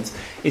happens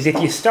is if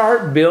you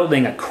start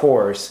building a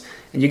course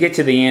and you get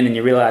to the end and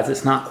you realize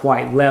it's not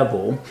quite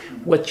level,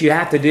 what you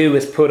have to do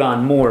is put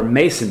on more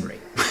masonry.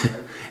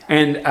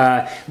 And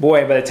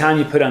boy, by the time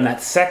you put on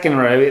that second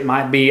row, it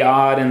might be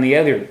odd in the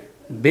other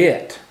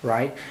bit,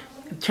 right?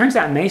 It turns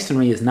out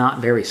masonry is not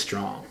very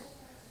strong.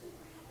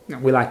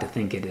 We like to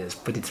think it is,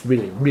 but it's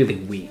really, really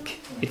weak.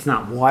 It's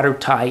not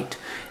watertight.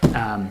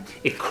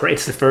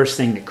 It's the first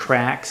thing that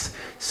cracks.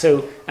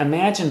 So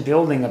imagine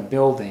building a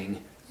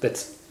building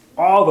that's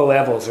all the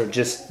levels are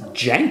just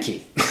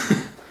janky.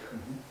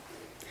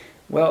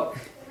 Well,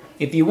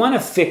 if you want to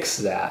fix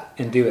that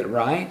and do it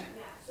right,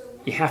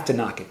 you have to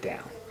knock it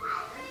down.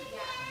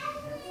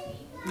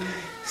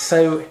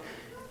 So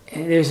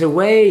there's a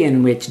way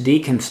in which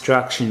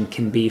deconstruction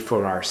can be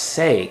for our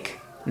sake,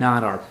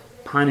 not our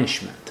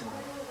punishment.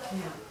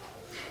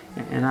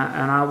 And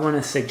I want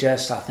to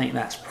suggest, I think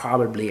that's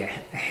probably a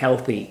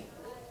healthy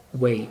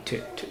way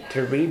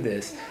to read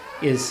this,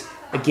 is,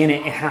 again,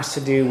 it has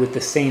to do with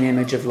the same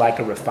image of like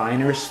a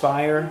refiner's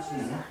fire.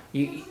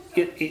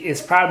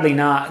 It's probably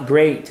not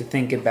great to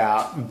think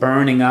about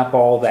burning up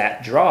all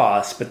that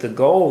dross, but the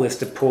goal is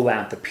to pull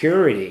out the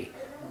purity.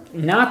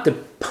 Not to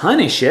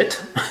punish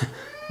it,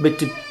 but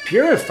to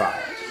purify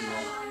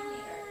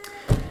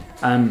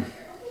it.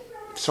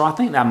 So I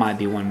think that might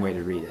be one way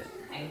to read it.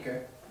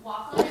 Okay.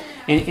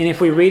 And if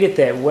we read it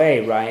that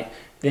way, right,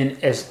 then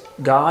as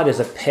God as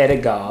a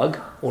pedagogue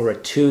or a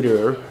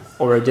tutor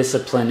or a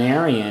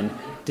disciplinarian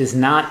does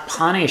not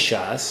punish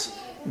us,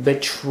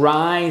 but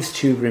tries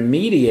to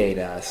remediate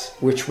us,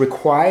 which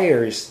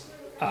requires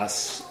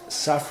us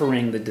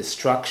suffering the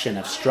destruction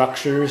of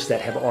structures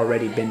that have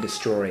already been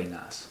destroying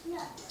us.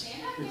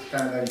 It's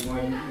kind of like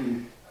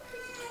going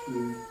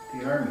to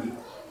the army.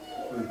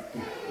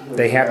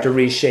 They have to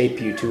reshape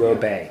you to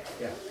obey.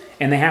 Yeah.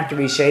 And they have to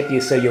reshape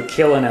you so you'll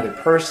kill another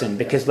person,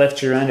 because left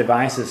to your own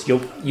devices,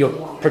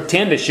 you'll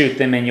pretend to shoot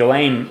them and you'll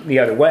aim the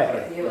other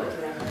way.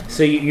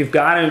 So you've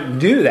got to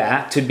do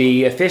that to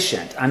be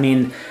efficient. I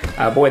mean,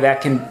 boy, that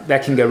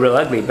can go real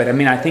ugly. But I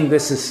mean, I think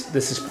this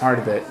is part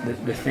of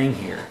the thing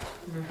here.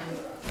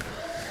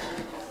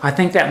 I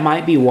think that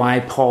might be why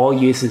Paul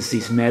uses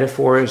these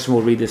metaphors,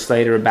 we'll read this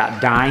later, about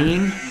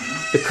dying.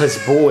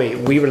 Because, boy,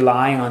 we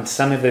rely on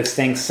some of those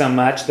things so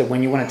much that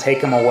when you want to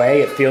take them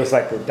away, it feels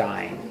like we're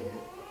dying.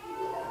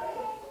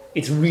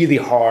 It's really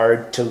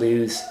hard to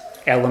lose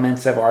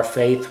elements of our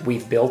faith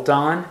we've built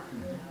on.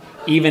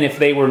 Even if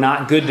they were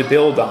not good to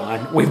build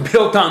on, we've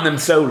built on them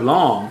so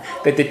long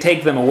that to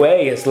take them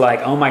away is like,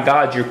 oh my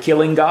God, you're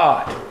killing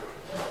God.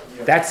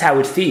 That's how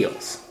it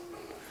feels.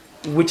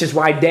 Which is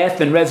why death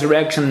and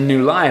resurrection and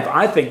new life,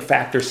 I think,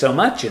 factor so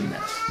much in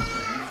this.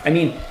 I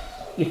mean,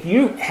 if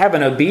you have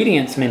an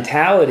obedience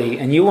mentality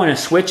and you want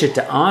to switch it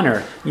to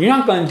honor, you're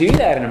not going to do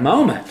that in a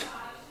moment.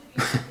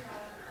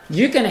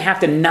 You're going to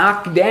have to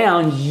knock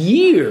down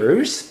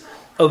years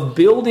of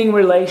building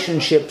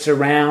relationships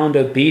around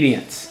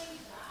obedience.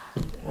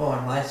 Well,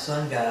 when my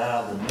son got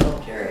out of the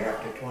military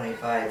after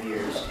 25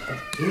 years,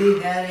 he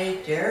had a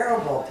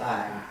terrible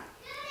time.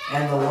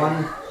 And the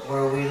one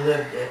where we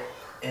lived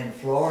in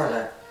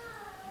Florida,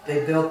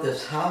 they built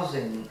this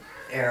housing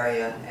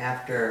area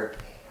after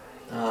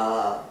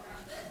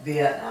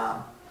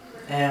Vietnam,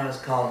 and it was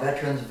called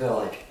Veterans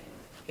Village.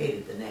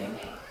 Hated the name.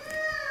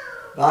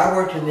 But I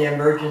worked in the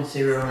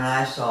emergency room and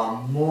I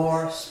saw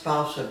more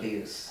spouse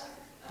abuse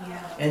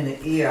in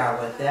the ER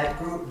with that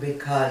group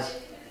because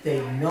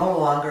they no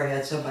longer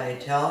had somebody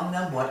telling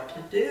them what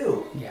to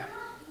do. Yeah.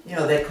 You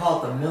know, they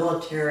call it the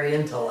military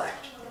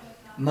intellect.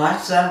 My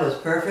son was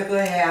perfectly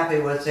happy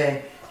with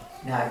saying,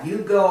 now you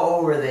go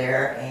over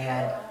there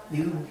and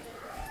you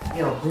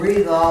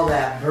breathe all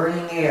that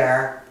burning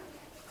air,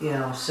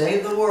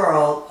 save the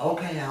world.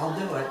 Okay, I'll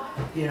do it.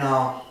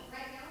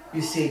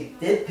 You see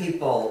dead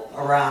people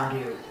around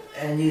you,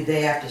 and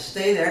they have to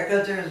stay there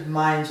because there's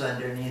mines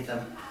underneath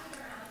them.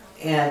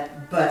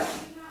 But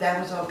that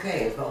was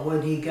okay. But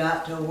when he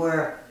got to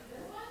where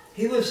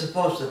he was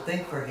supposed to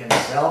think for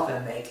himself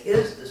and make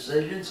his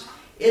decisions,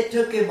 it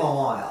took him a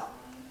while.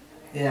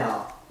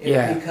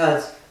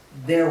 Because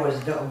there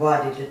was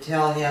nobody to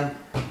tell him,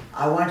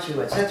 I want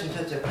you at such and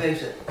such a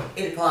place at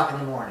 8 o'clock in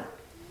the morning.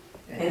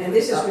 And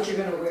this is what you're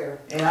gonna wear.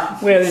 Yeah.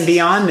 Well, and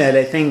beyond that,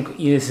 I think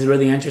this is a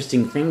really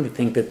interesting thing to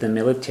think that the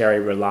military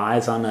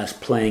relies on us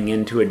playing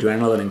into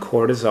adrenaline and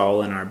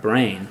cortisol in our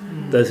brain.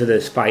 Those are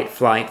those fight,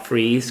 flight,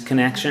 freeze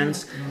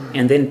connections.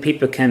 And then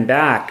people come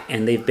back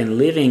and they've been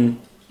living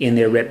in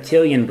their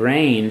reptilian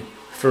brain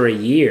for a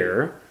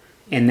year,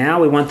 and now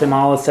we want them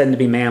all of a sudden to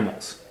be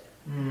mammals.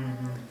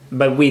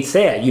 But we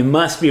said, you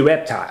must be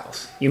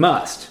reptiles. You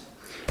must.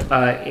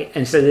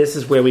 And so this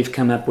is where we've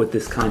come up with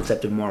this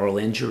concept of moral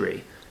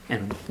injury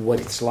and what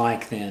it's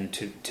like then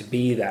to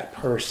be that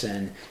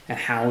person, and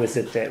how is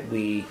it that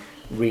we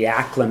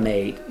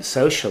reacclimate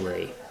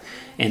socially.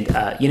 And,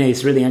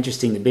 it's really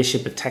interesting. The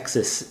Bishop of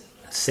Texas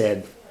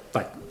said,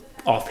 like,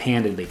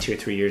 offhandedly 2 or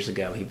 3 years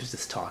ago, he was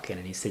just talking,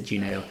 and he said,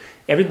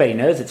 everybody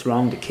knows it's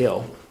wrong to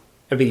kill.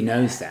 Everybody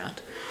knows that.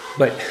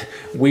 But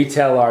we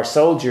tell our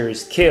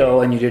soldiers,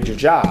 kill and you did your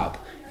job.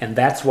 And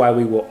that's why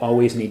we will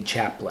always need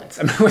chaplains.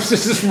 I mean, it was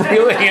just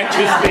really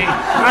interesting.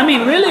 I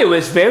mean, really, it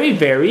was very,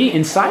 very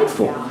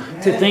insightful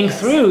to think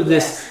through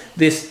this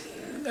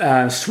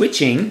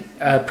switching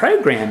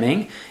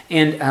programming.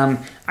 And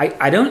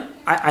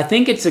I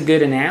think it's a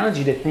good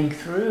analogy to think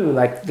through,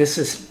 like, this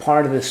is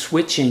part of the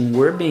switching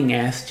we're being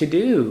asked to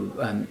do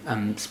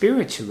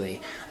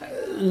spiritually.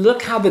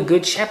 Look how the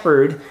Good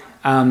Shepherd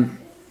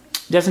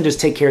doesn't just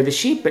take care of the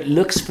sheep, but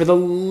looks for the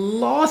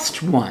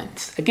lost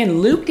ones.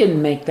 Again, Luke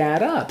didn't make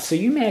that up. So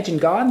you imagine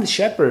God the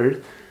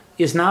shepherd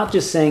is not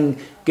just saying,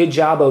 good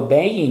job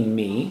obeying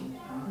me,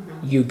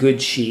 you good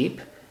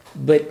sheep,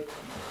 but,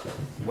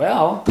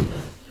 well,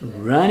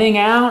 running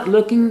out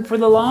looking for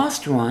the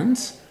lost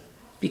ones,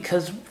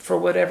 because for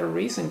whatever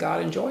reason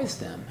God enjoys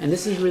them. And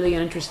this is really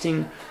an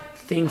interesting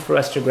thing for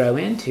us to grow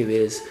into,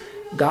 is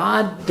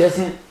God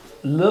doesn't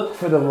look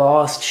for the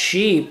lost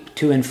sheep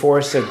to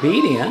enforce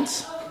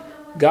obedience.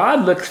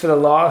 God looks for the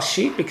lost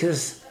sheep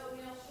because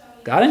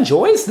God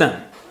enjoys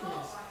them.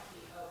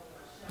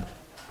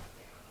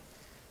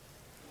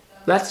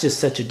 That's just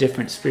such a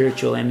different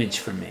spiritual image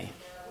for me.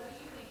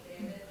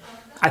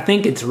 I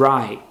think it's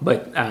right,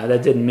 but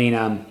that didn't mean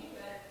I'm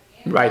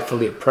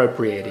rightfully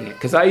appropriating it.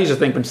 Because I usually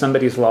think when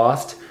somebody's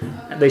lost,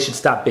 they should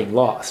stop being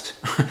lost.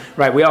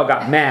 Right? We all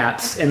got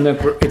maps, and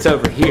look, it's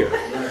over here.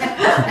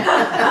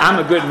 I'm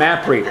a good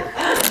map reader.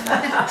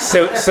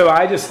 So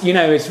I just,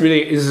 this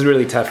is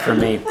really tough for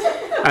me.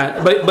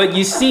 But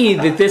you see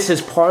that this is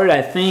part,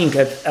 I think,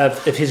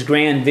 of his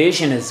grand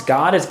vision, is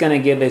God is going to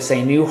give us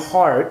a new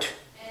heart.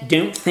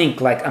 Don't think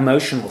like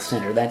emotional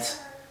center. That's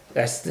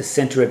the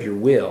center of your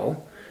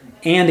will.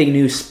 And a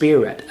new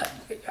spirit.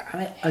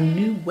 A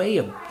new way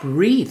of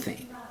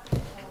breathing.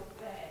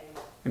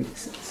 I mean,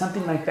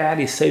 something like that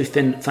is so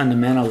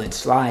fundamental.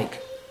 It's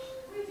like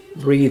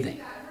breathing.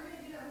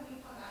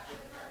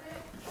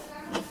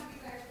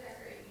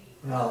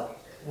 Well,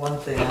 one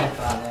thing I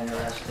found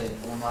interesting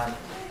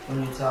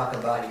when you talk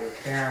about your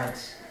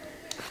parents,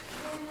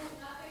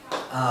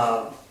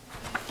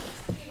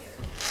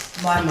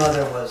 my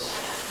mother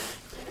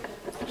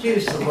she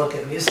used to look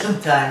at me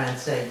sometime and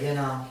say,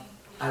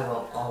 I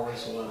will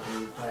always love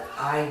you, but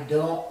I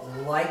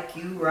don't like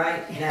you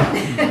right now.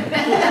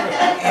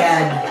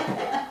 And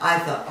I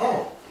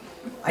thought,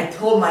 I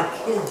told my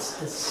kids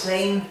the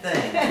same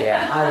thing.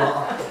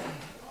 Yeah.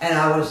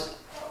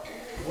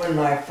 When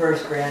my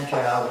first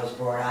grandchild was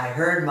born, I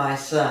heard my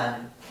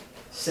son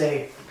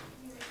say,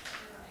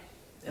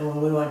 and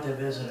when we went to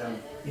visit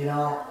him,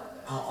 I'll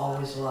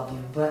always love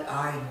you, but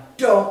I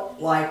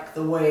don't like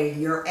the way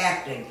you're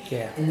acting.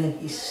 Yeah. And then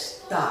he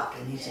stopped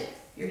and he said,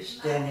 you're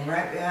standing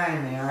right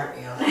behind me, aren't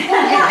you? I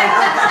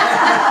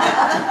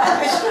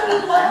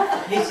started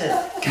laughing. He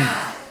said,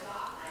 God,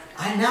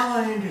 I now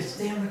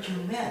understand what you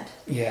meant.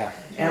 Yeah.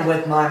 And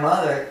with my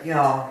mother,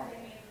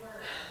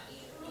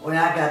 when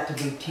I got to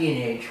be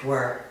teenage,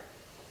 where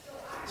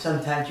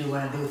sometimes you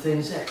want to do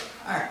things that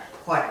aren't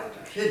quite what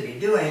you should be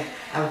doing,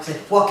 I would say,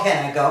 well,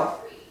 can I go?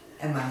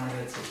 And my mother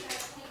would say,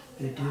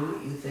 you do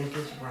what you think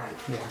is right.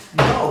 Yeah.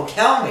 No,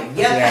 tell me,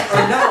 yes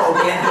or no,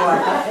 can do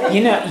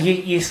I?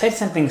 You said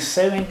something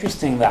so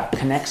interesting that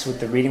connects with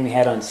the reading we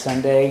had on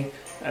Sunday,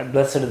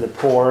 Blessed are the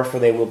poor, for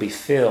they will be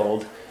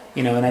filled.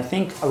 And I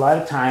think a lot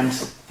of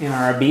times in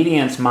our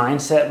obedience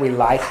mindset, we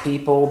like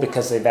people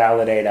because they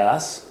validate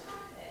us.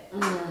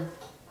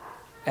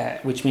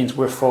 Which means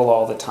we're full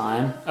all the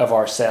time of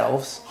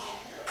ourselves.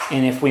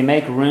 And if we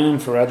make room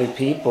for other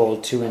people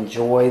to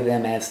enjoy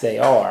them as they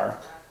are,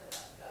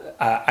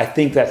 I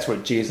think that's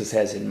what Jesus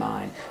has in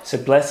mind. So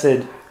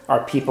blessed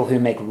are people who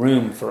make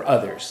room for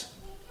others,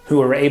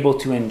 who are able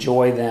to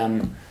enjoy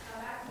them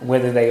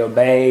whether they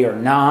obey or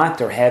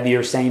not, or have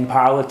your same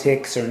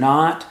politics or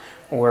not,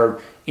 or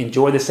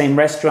enjoy the same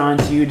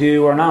restaurants you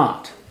do or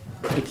not.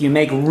 If you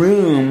make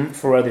room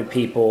for other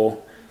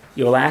people,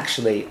 you'll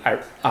actually,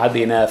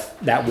 oddly enough,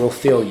 that will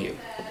fill you.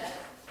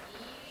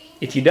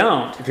 If you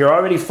don't, if you're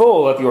already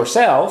full of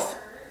yourself,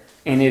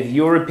 and of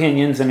your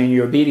opinions and in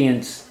your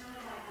obedience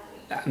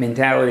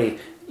mentality,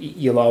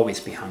 you'll always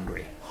be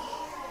hungry.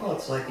 Well,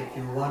 it's like if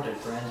you want a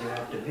friend, you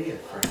have to be a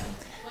friend.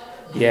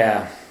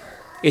 Yeah.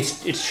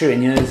 It's true,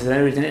 and there's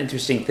another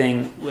interesting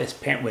thing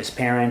with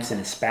parents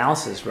and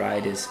spouses,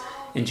 right? Is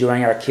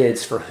enjoying our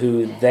kids for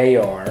who they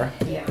are,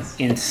 Yes.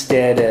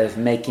 instead of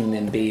making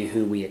them be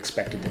who we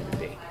expected them to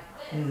be.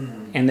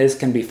 And those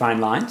can be fine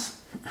lines,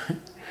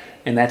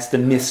 and that's the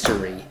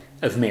mystery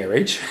of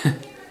marriage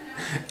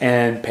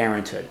and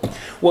parenthood.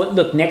 Well,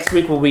 look, next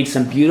week we'll read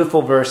some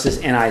beautiful verses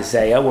in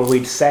Isaiah. We'll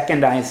read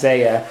 2nd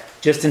Isaiah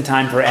just in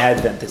time for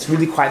Advent. It's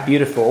really quite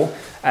beautiful.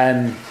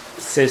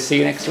 So see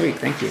you next week.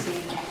 Thank you.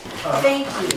 Thank you.